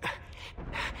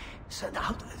 Send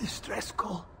out a distress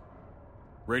call.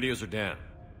 Radios are down.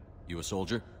 You a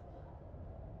soldier?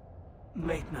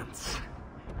 Maintenance.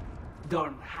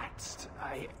 Dorn hatched.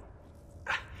 I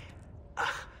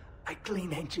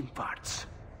clean engine parts.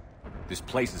 This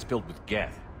place is filled with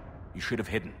Geth. You should have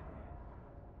hidden.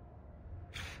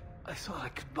 I thought I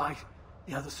could buy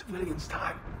the other civilians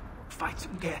time. Fight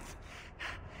some Geth.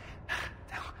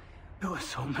 There were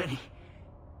so many.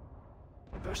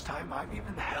 First time I've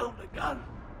even held a gun.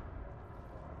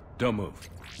 Don't move.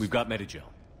 We've got Medigel.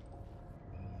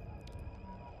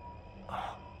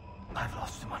 Oh, I've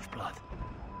lost too much blood.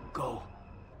 Go.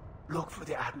 Look for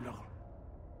the Admiral.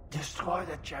 Destroy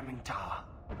that jamming tower.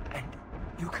 And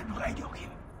you can radio him.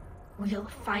 We'll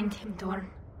find him, Dorn.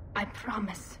 I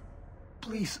promise.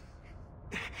 Please.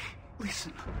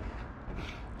 Listen.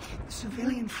 The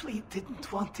civilian fleet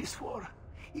didn't want this war.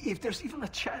 If there's even a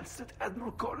chance that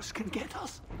Admiral Chorus can get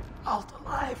us out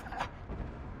alive.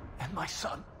 And my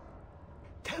son.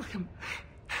 Tell him.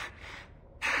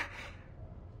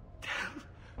 Tell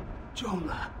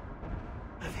Jonah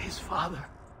that his father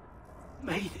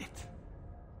made it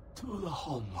to the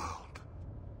homeworld.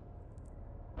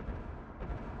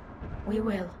 We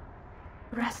will.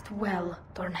 Rest well,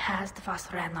 Dornhast vas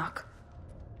Rannoch.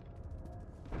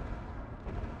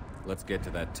 Let's get to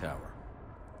that tower.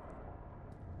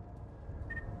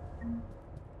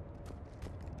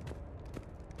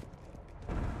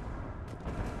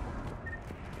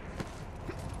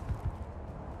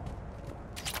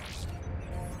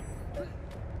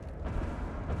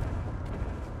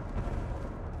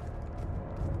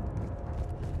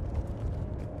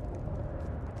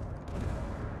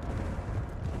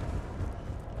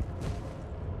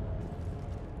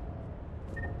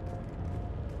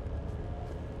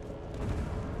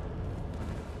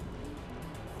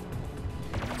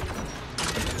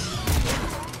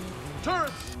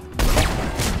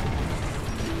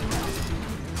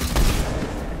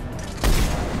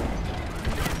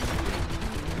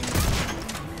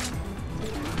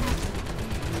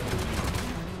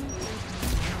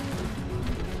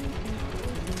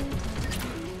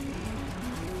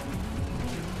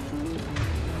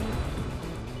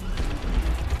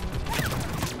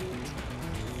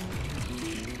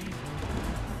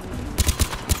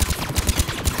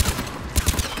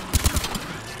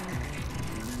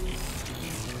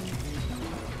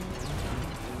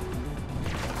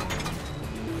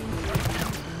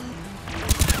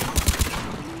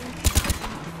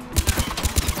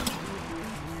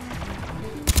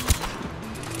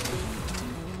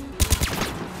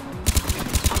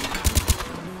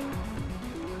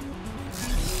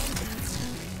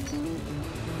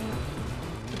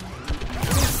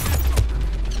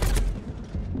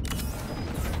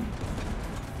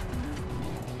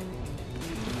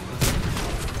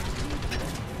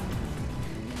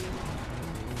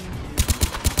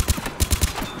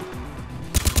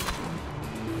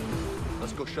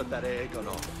 shut that AA gun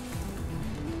off.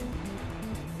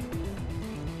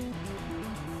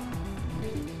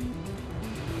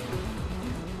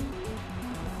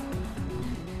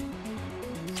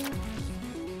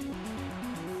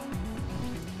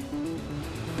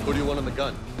 Who do you want on the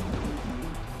gun?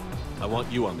 I want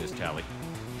you on this, Tally.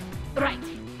 Right.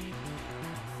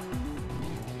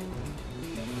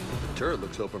 The turret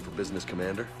looks open for business,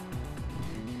 Commander.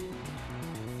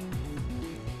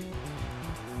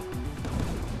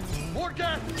 More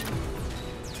gas!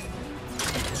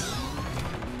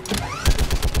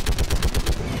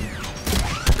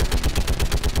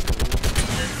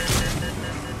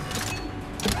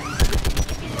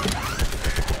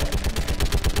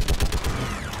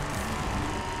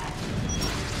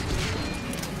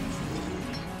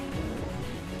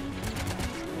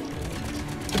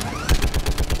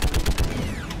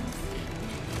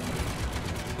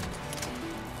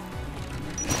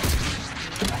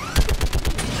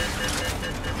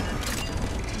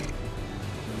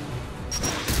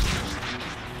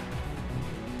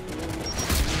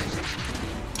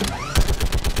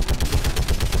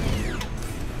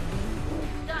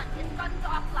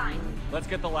 Let's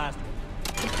get the last one.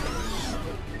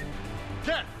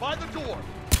 Cat, by the door!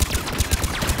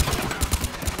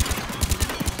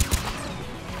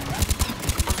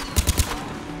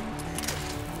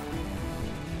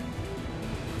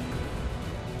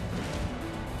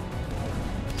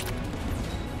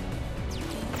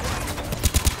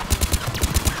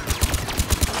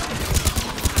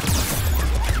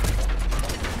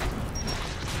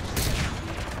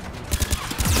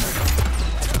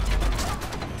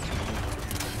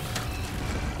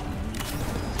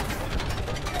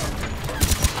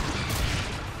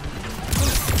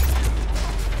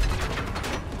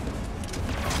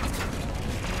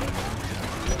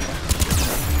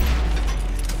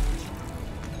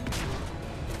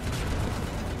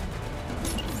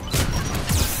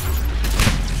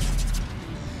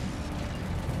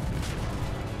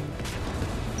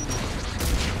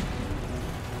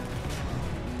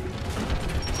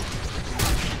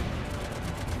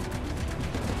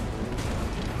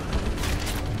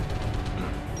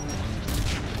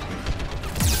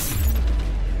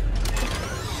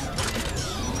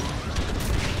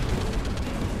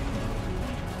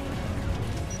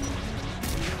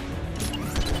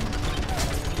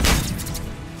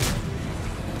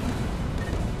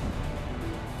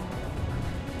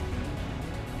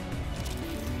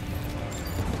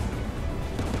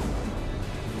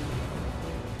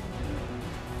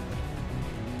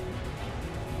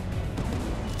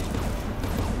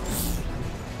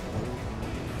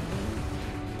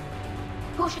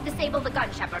 Who should disable the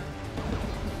gun, Shepard?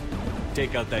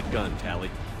 Take out that gun,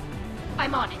 Tally.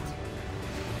 I'm on it.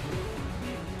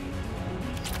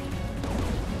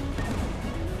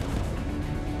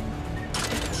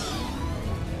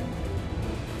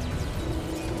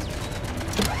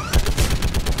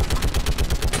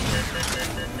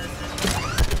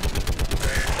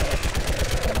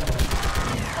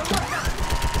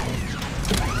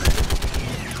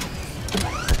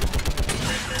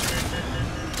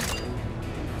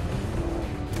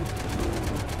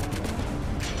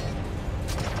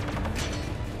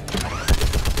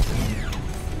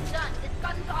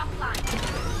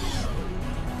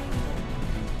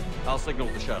 I'll signal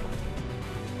the shuttle.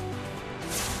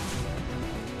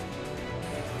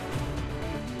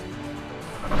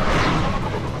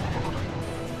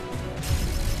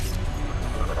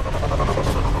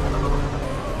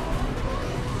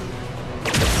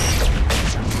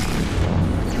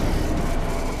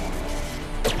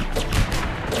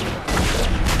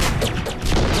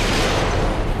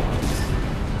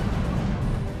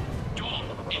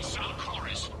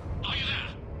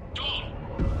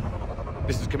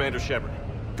 Commander Shepard.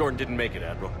 Jordan didn't make it,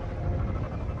 Admiral.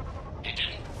 He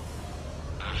didn't?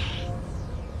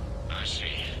 I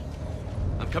see.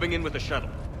 I'm coming in with the shuttle.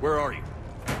 Where are you?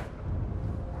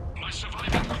 My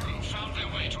surviving crew found their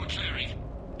way to a clearing.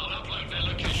 I'll upload their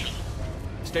location.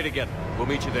 Stay together. We'll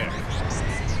meet you there.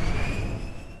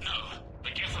 No. The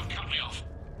Geth have cut me off.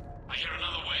 I hear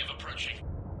another wave approaching.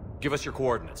 Give us your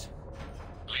coordinates.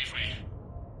 Leave me.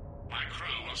 My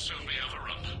crew will soon be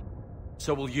overrun.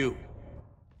 So will you.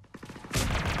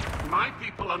 My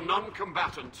people are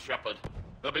non-combatants, Shepard.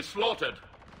 They'll be slaughtered.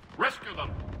 Rescue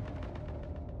them!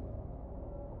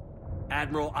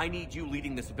 Admiral, I need you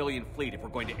leading the civilian fleet if we're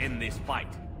going to end this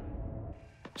fight.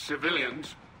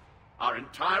 Civilians? Our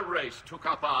entire race took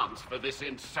up arms for this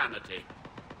insanity.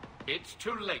 It's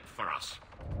too late for us.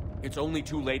 It's only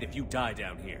too late if you die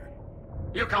down here.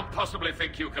 You can't possibly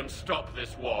think you can stop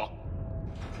this war.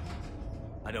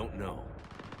 I don't know.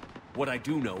 What I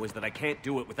do know is that I can't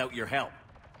do it without your help.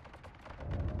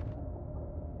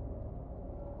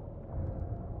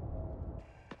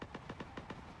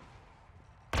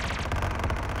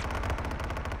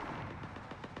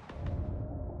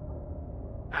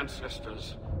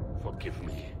 Ancestors, forgive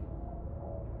me.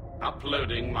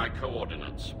 Uploading my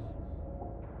coordinates.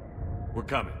 We're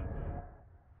coming.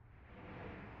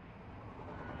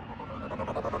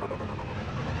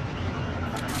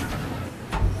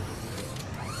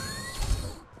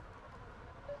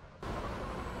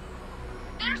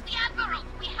 There's the Admiral!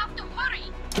 We have to hurry!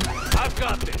 I've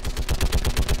got this!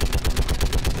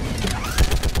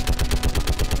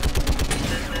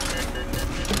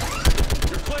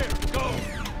 You're clear! Go!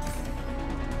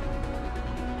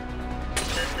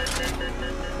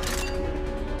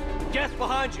 Gas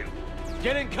behind you!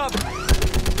 Get in cover!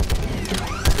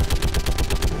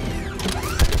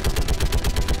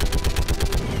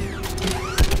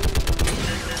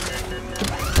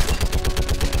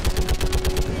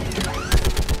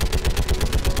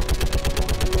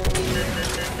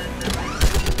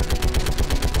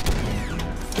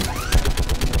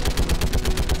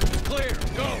 Clear!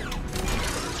 Go!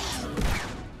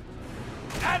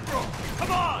 Admiral!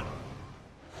 Come on!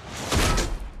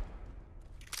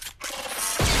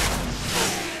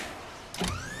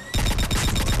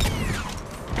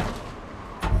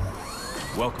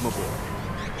 Welcome aboard.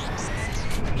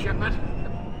 Shepard,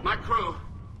 my crew.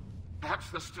 Perhaps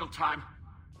there's still time.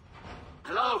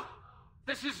 Hello?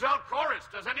 This is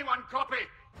Zalcoris. Does anyone copy?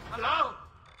 Hello?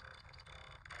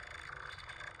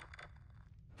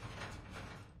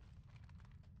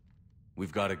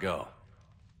 We've got to go.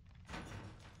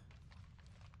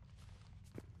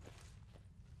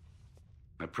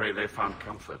 I pray they found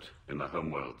comfort in the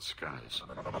homeworld skies.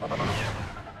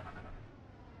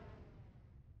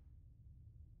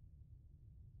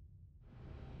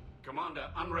 Commander,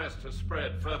 unrest has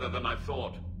spread further than I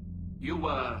thought. You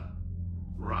were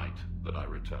right that I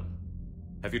return.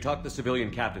 Have you talked the civilian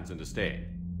captains into staying?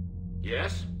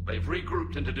 Yes, they've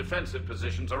regrouped into defensive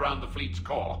positions around the fleet's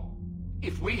core.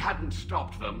 If we hadn't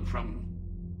stopped them from...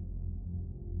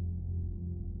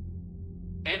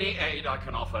 Any aid I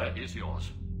can offer is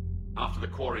yours. After the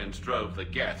Quarians drove the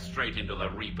Geth straight into the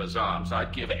Reaper's arms,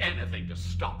 I'd give anything to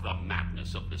stop the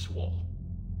madness of this war.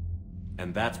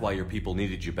 And that's why your people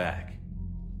needed you back.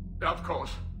 Of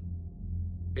course.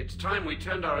 It's time we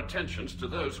turned our attentions to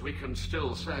those we can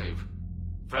still save.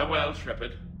 Farewell,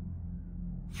 Shepard.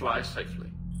 Fly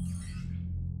safely.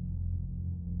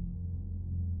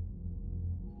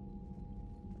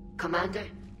 Commander,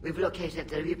 we've located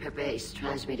the Reaper base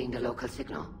transmitting the local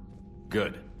signal.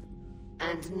 Good.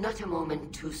 And not a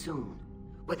moment too soon.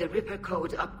 With the Reaper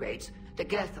code upgrades, the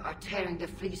Geth are tearing the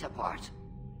fleet apart.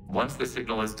 Once the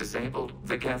signal is disabled,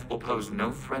 the Geth will pose no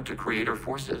threat to Creator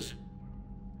forces.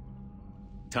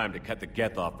 Time to cut the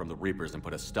Geth off from the Reapers and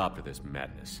put a stop to this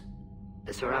madness.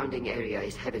 The surrounding area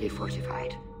is heavily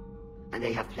fortified, and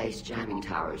they have placed jamming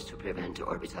towers to prevent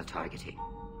orbital targeting.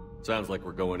 Sounds like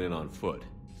we're going in on foot.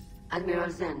 Admiral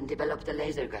Zen developed a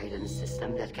laser guidance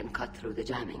system that can cut through the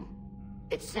jamming.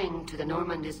 It's synced to the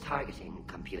Normandy's targeting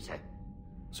computer.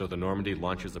 So the Normandy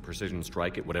launches a precision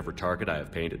strike at whatever target I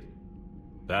have painted?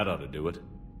 That ought to do it.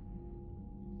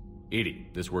 Edie,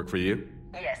 this work for you?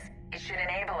 Yes, it should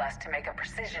enable us to make a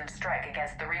precision strike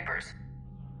against the Reapers.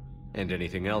 And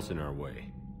anything else in our way?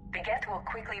 The Geth will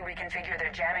quickly reconfigure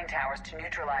their jamming towers to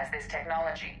neutralize this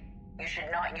technology. You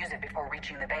should not use it before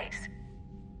reaching the base.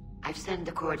 I've sent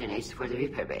the coordinates for the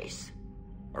Reaper base.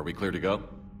 Are we clear to go?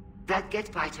 That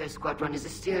Geth fighter squadron is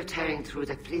still tearing through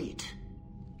the fleet.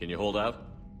 Can you hold out?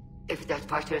 If that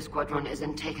fighter squadron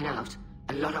isn't taken out,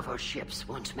 a lot of our ships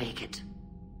won't make it.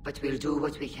 But we'll do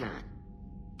what we can.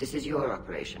 This is your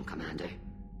operation, Commander.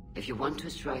 If you want to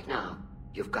strike now,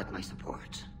 you've got my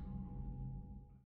support.